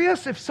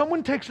serious? If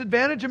someone takes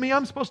advantage of me,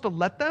 I'm supposed to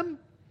let them?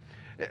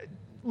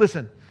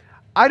 Listen,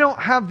 I don't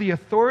have the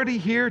authority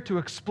here to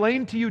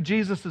explain to you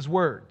Jesus'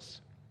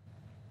 words.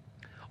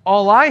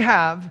 All I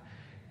have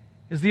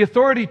is the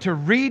authority to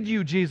read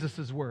you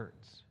Jesus' words.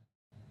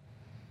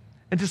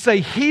 And to say,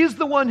 He's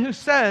the one who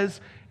says,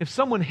 if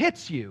someone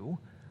hits you,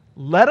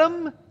 let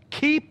them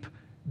keep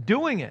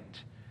doing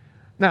it.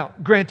 Now,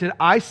 granted,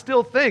 I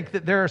still think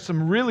that there are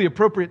some really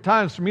appropriate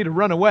times for me to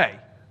run away.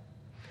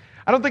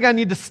 I don't think I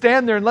need to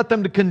stand there and let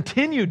them to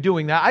continue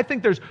doing that. I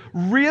think there's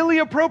really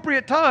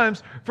appropriate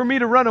times for me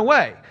to run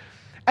away.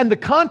 And the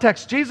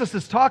context Jesus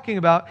is talking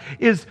about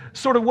is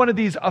sort of one of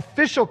these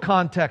official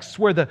contexts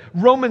where the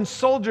Roman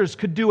soldiers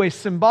could do a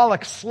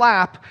symbolic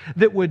slap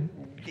that would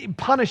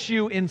punish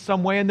you in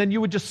some way, and then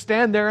you would just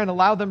stand there and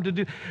allow them to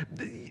do.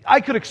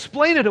 I could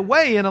explain it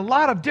away in a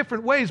lot of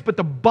different ways, but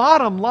the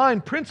bottom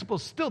line principle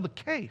is still the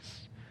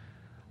case.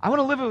 I want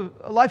to live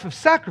a life of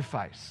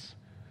sacrifice,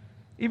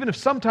 even if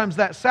sometimes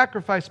that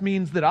sacrifice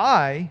means that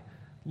I,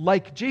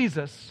 like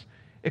Jesus,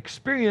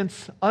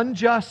 experience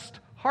unjust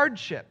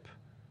hardship.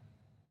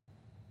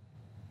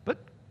 But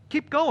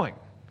keep going,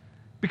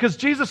 because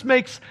Jesus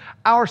makes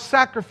our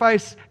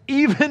sacrifice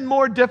even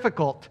more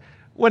difficult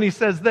when he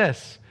says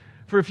this: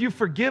 for if you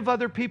forgive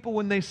other people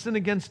when they sin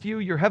against you,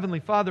 your heavenly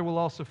Father will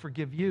also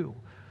forgive you.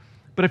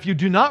 But if you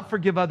do not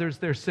forgive others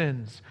their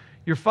sins,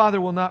 your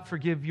Father will not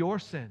forgive your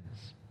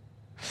sins.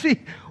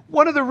 See,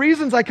 one of the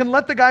reasons I can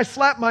let the guy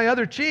slap my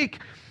other cheek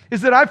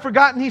is that I've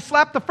forgotten he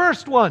slapped the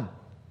first one.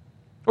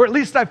 Or at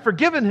least I've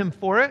forgiven him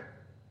for it.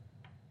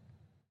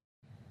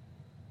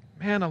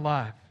 Man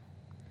alive.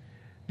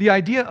 The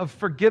idea of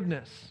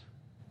forgiveness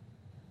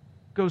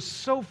goes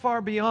so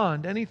far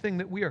beyond anything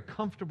that we are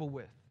comfortable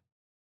with.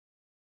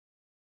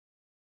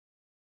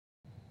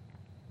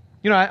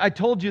 You know, I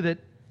told you that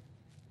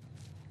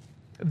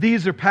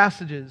these are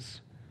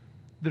passages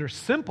that are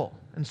simple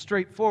and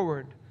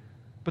straightforward,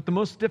 but the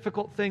most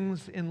difficult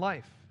things in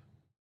life.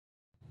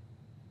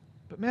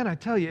 But man, I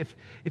tell you,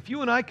 if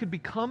you and I could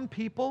become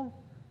people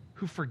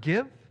who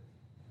forgive,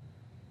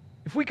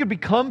 if we could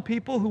become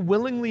people who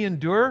willingly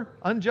endure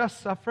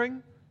unjust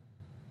suffering,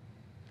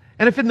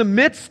 and if in the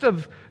midst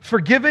of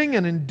forgiving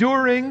and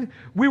enduring,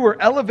 we were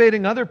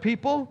elevating other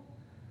people,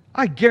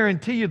 I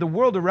guarantee you the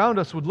world around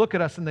us would look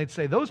at us and they'd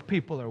say, those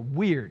people are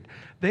weird.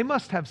 They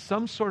must have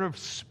some sort of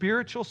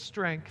spiritual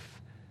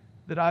strength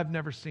that I've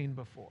never seen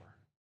before.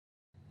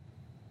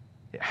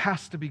 It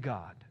has to be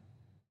God.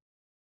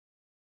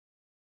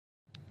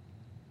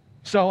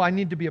 So I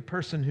need to be a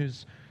person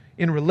who's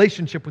in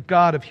relationship with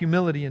God of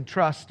humility and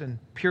trust and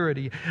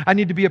purity. I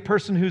need to be a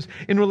person who's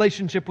in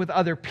relationship with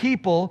other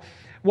people,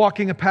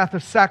 walking a path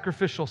of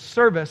sacrificial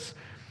service.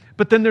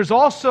 But then there's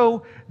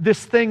also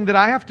this thing that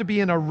I have to be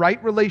in a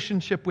right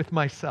relationship with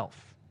myself.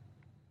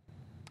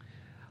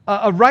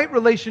 A right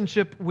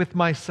relationship with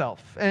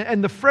myself.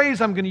 And the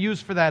phrase I'm going to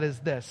use for that is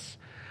this: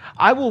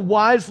 I will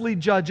wisely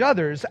judge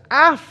others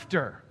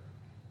after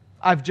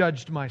I've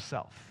judged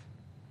myself.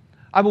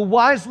 I will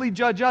wisely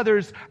judge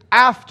others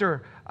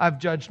after I've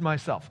judged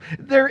myself.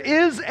 There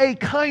is a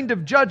kind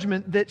of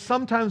judgment that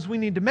sometimes we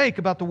need to make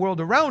about the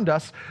world around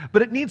us,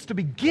 but it needs to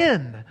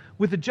begin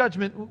with the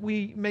judgment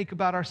we make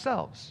about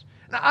ourselves.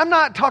 Now, I'm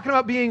not talking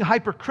about being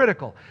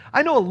hypercritical.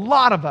 I know a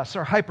lot of us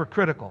are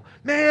hypercritical.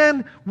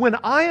 Man, when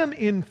I am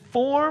in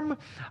form,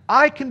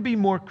 I can be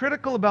more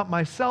critical about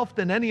myself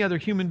than any other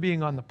human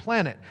being on the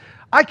planet.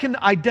 I can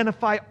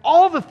identify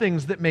all the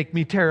things that make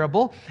me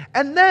terrible,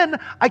 and then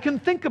I can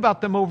think about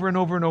them over and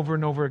over and over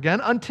and over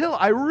again until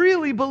I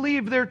really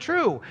believe they're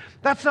true.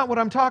 That's not what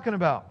I'm talking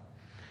about.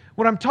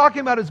 What I'm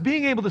talking about is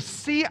being able to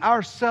see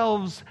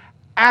ourselves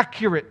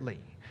accurately,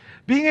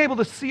 being able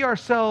to see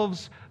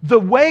ourselves the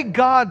way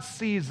God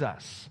sees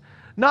us,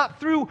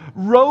 not through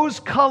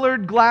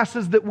rose-colored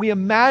glasses that we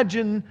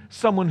imagine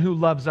someone who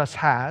loves us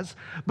has,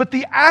 but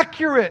the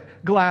accurate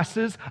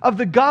glasses of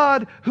the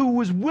God who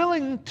was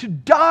willing to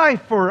die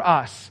for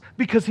us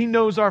because He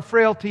knows our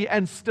frailty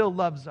and still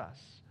loves us.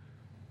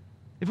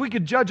 If we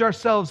could judge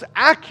ourselves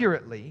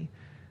accurately,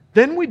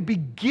 then we'd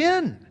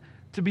begin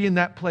to be in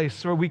that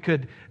place where we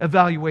could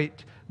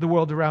evaluate the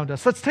world around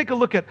us. Let's take a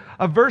look at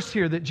a verse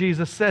here that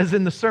Jesus says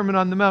in the Sermon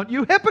on the Mount.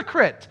 You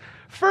hypocrite!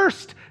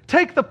 First,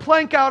 take the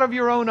plank out of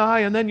your own eye,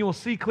 and then you will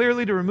see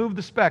clearly to remove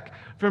the speck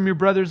from your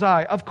brother's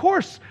eye. Of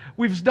course,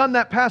 we've done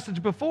that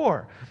passage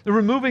before. The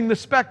removing the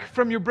speck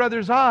from your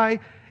brother's eye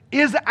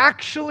is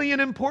actually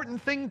an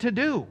important thing to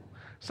do.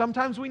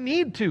 Sometimes we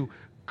need to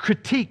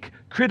critique,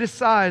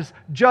 criticize,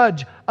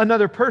 judge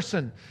another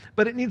person,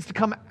 but it needs to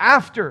come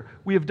after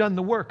we have done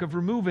the work of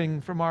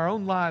removing from our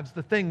own lives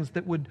the things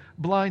that would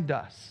blind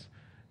us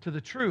to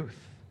the truth.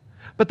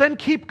 But then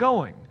keep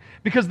going.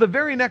 Because the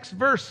very next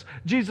verse,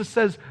 Jesus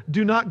says,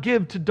 do not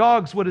give to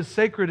dogs what is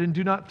sacred, and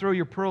do not throw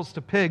your pearls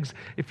to pigs.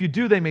 If you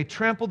do, they may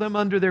trample them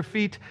under their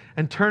feet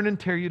and turn and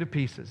tear you to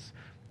pieces.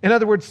 In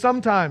other words,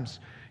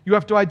 sometimes you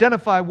have to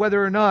identify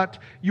whether or not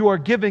you are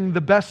giving the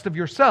best of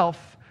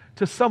yourself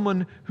to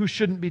someone who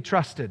shouldn't be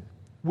trusted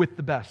with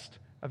the best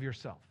of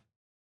yourself.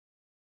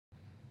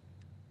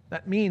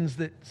 That means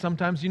that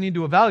sometimes you need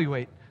to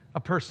evaluate a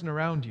person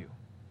around you.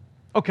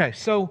 Okay,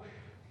 so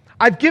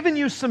I've given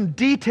you some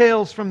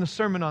details from the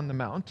Sermon on the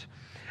Mount.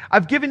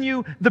 I've given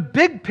you the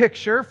big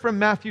picture from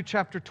Matthew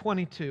chapter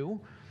 22.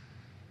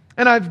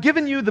 And I've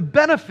given you the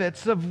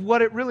benefits of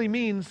what it really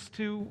means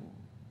to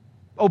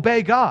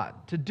obey God,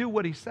 to do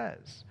what He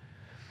says.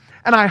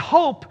 And I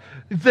hope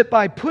that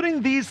by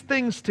putting these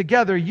things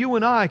together, you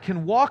and I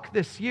can walk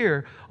this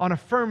year on a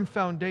firm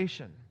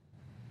foundation.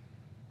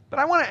 But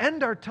I want to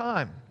end our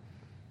time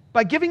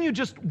by giving you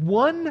just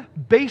one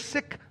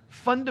basic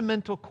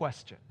fundamental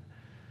question.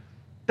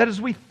 That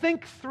as we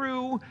think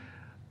through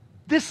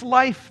this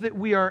life that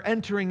we are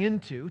entering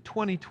into,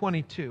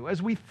 2022,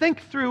 as we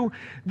think through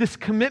this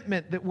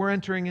commitment that we're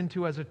entering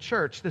into as a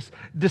church, this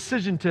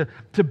decision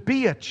to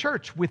be a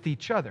church with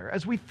each other,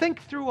 as we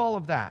think through all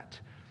of that,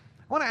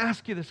 I want to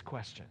ask you this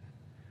question.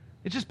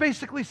 It just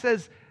basically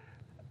says,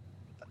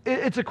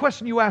 it's a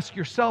question you ask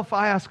yourself,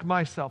 I ask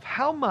myself.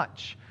 How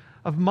much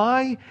of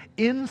my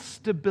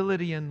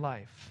instability in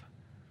life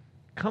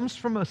comes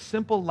from a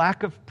simple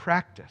lack of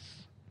practice?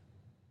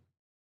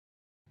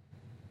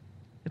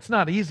 It's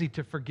not easy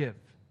to forgive.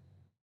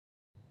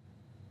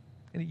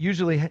 And it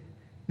usually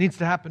needs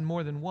to happen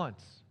more than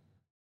once.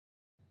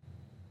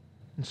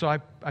 And so I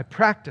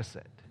practice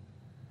it.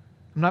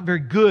 I'm not very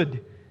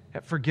good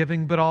at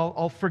forgiving, but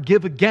I'll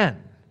forgive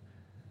again.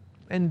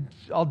 And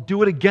I'll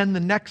do it again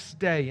the next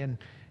day, and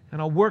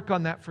I'll work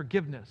on that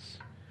forgiveness.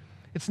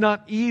 It's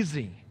not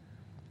easy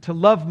to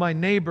love my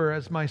neighbor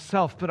as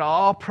myself, but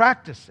I'll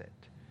practice it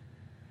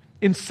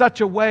in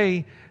such a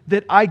way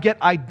that I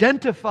get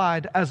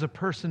identified as a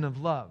person of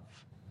love.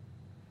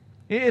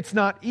 It's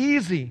not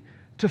easy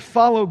to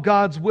follow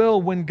God's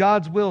will when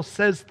God's will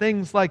says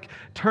things like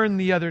turn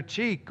the other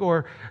cheek,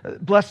 or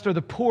blessed are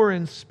the poor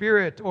in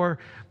spirit, or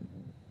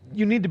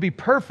you need to be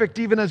perfect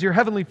even as your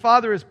heavenly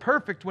Father is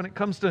perfect when it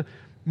comes to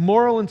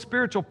moral and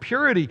spiritual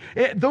purity.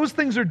 Those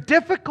things are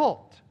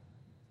difficult.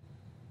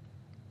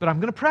 But I'm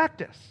going to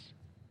practice.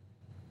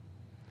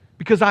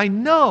 Because I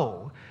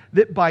know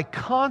that by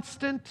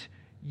constant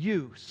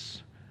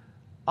use,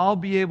 I'll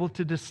be able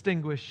to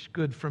distinguish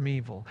good from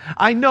evil.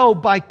 I know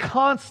by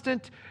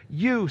constant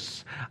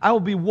use, I will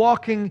be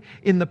walking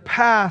in the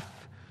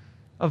path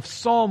of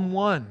Psalm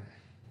 1.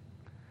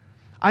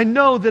 I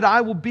know that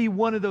I will be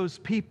one of those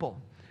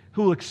people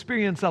who will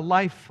experience a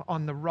life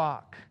on the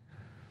rock.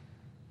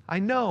 I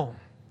know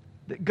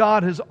that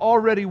God has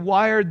already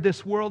wired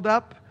this world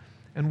up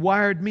and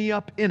wired me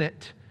up in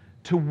it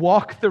to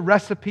walk the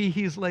recipe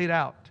He's laid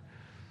out.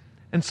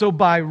 And so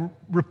by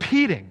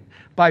repeating,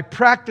 by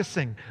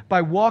practicing,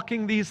 by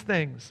walking these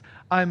things,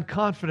 I'm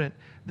confident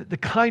that the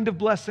kind of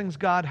blessings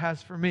God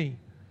has for me,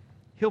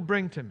 He'll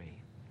bring to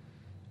me.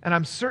 And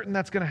I'm certain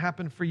that's going to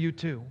happen for you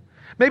too.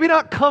 Maybe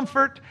not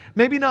comfort,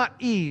 maybe not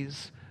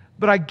ease,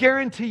 but I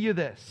guarantee you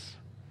this.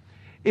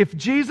 If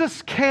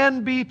Jesus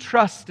can be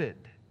trusted,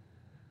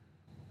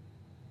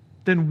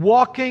 then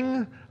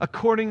walking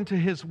according to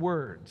His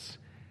words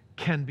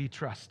can be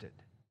trusted.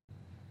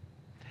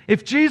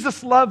 If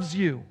Jesus loves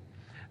you,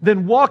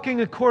 then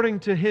walking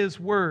according to His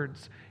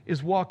words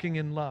is walking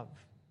in love.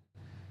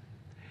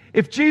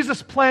 If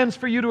Jesus plans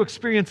for you to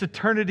experience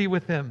eternity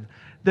with Him,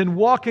 then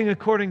walking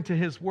according to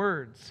His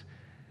words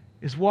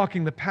is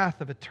walking the path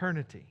of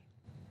eternity.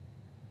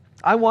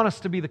 I want us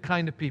to be the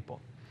kind of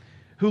people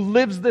who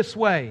lives this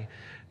way,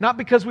 not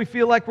because we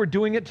feel like we're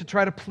doing it to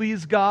try to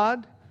please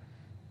God,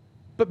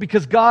 but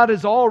because God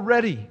has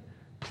already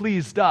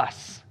pleased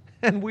us,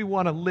 and we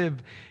want to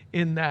live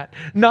in that.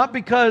 Not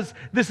because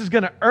this is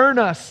going to earn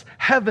us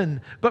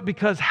heaven, but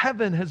because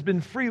heaven has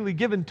been freely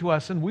given to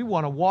us, and we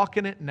want to walk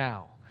in it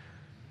now.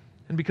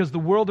 And because the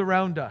world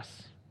around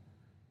us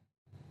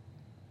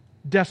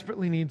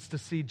desperately needs to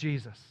see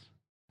Jesus.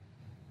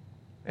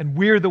 And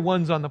we're the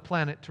ones on the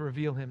planet to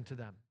reveal Him to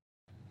them.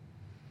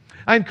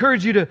 I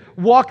encourage you to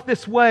walk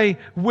this way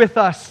with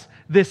us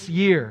this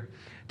year.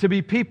 To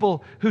be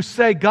people who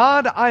say,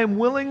 God, I am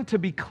willing to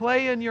be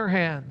clay in your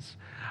hands.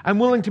 I'm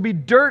willing to be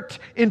dirt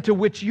into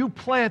which you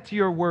plant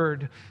your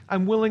word.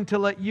 I'm willing to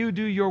let you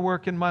do your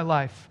work in my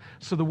life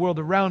so the world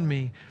around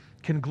me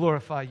can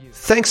glorify you.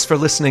 Thanks for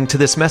listening to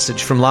this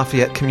message from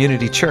Lafayette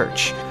Community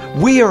Church.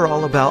 We are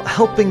all about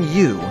helping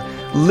you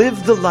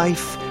live the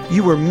life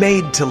you were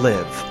made to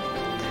live.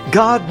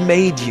 God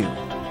made you.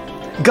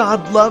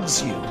 God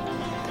loves you.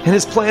 And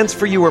His plans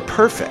for you are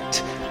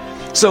perfect.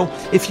 So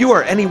if you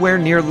are anywhere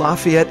near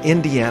Lafayette,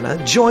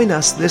 Indiana, join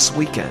us this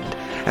weekend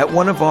at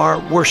one of our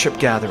worship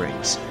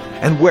gatherings.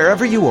 And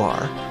wherever you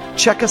are,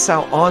 check us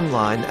out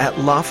online at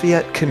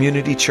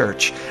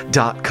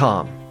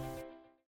LafayetteCommunityChurch.com.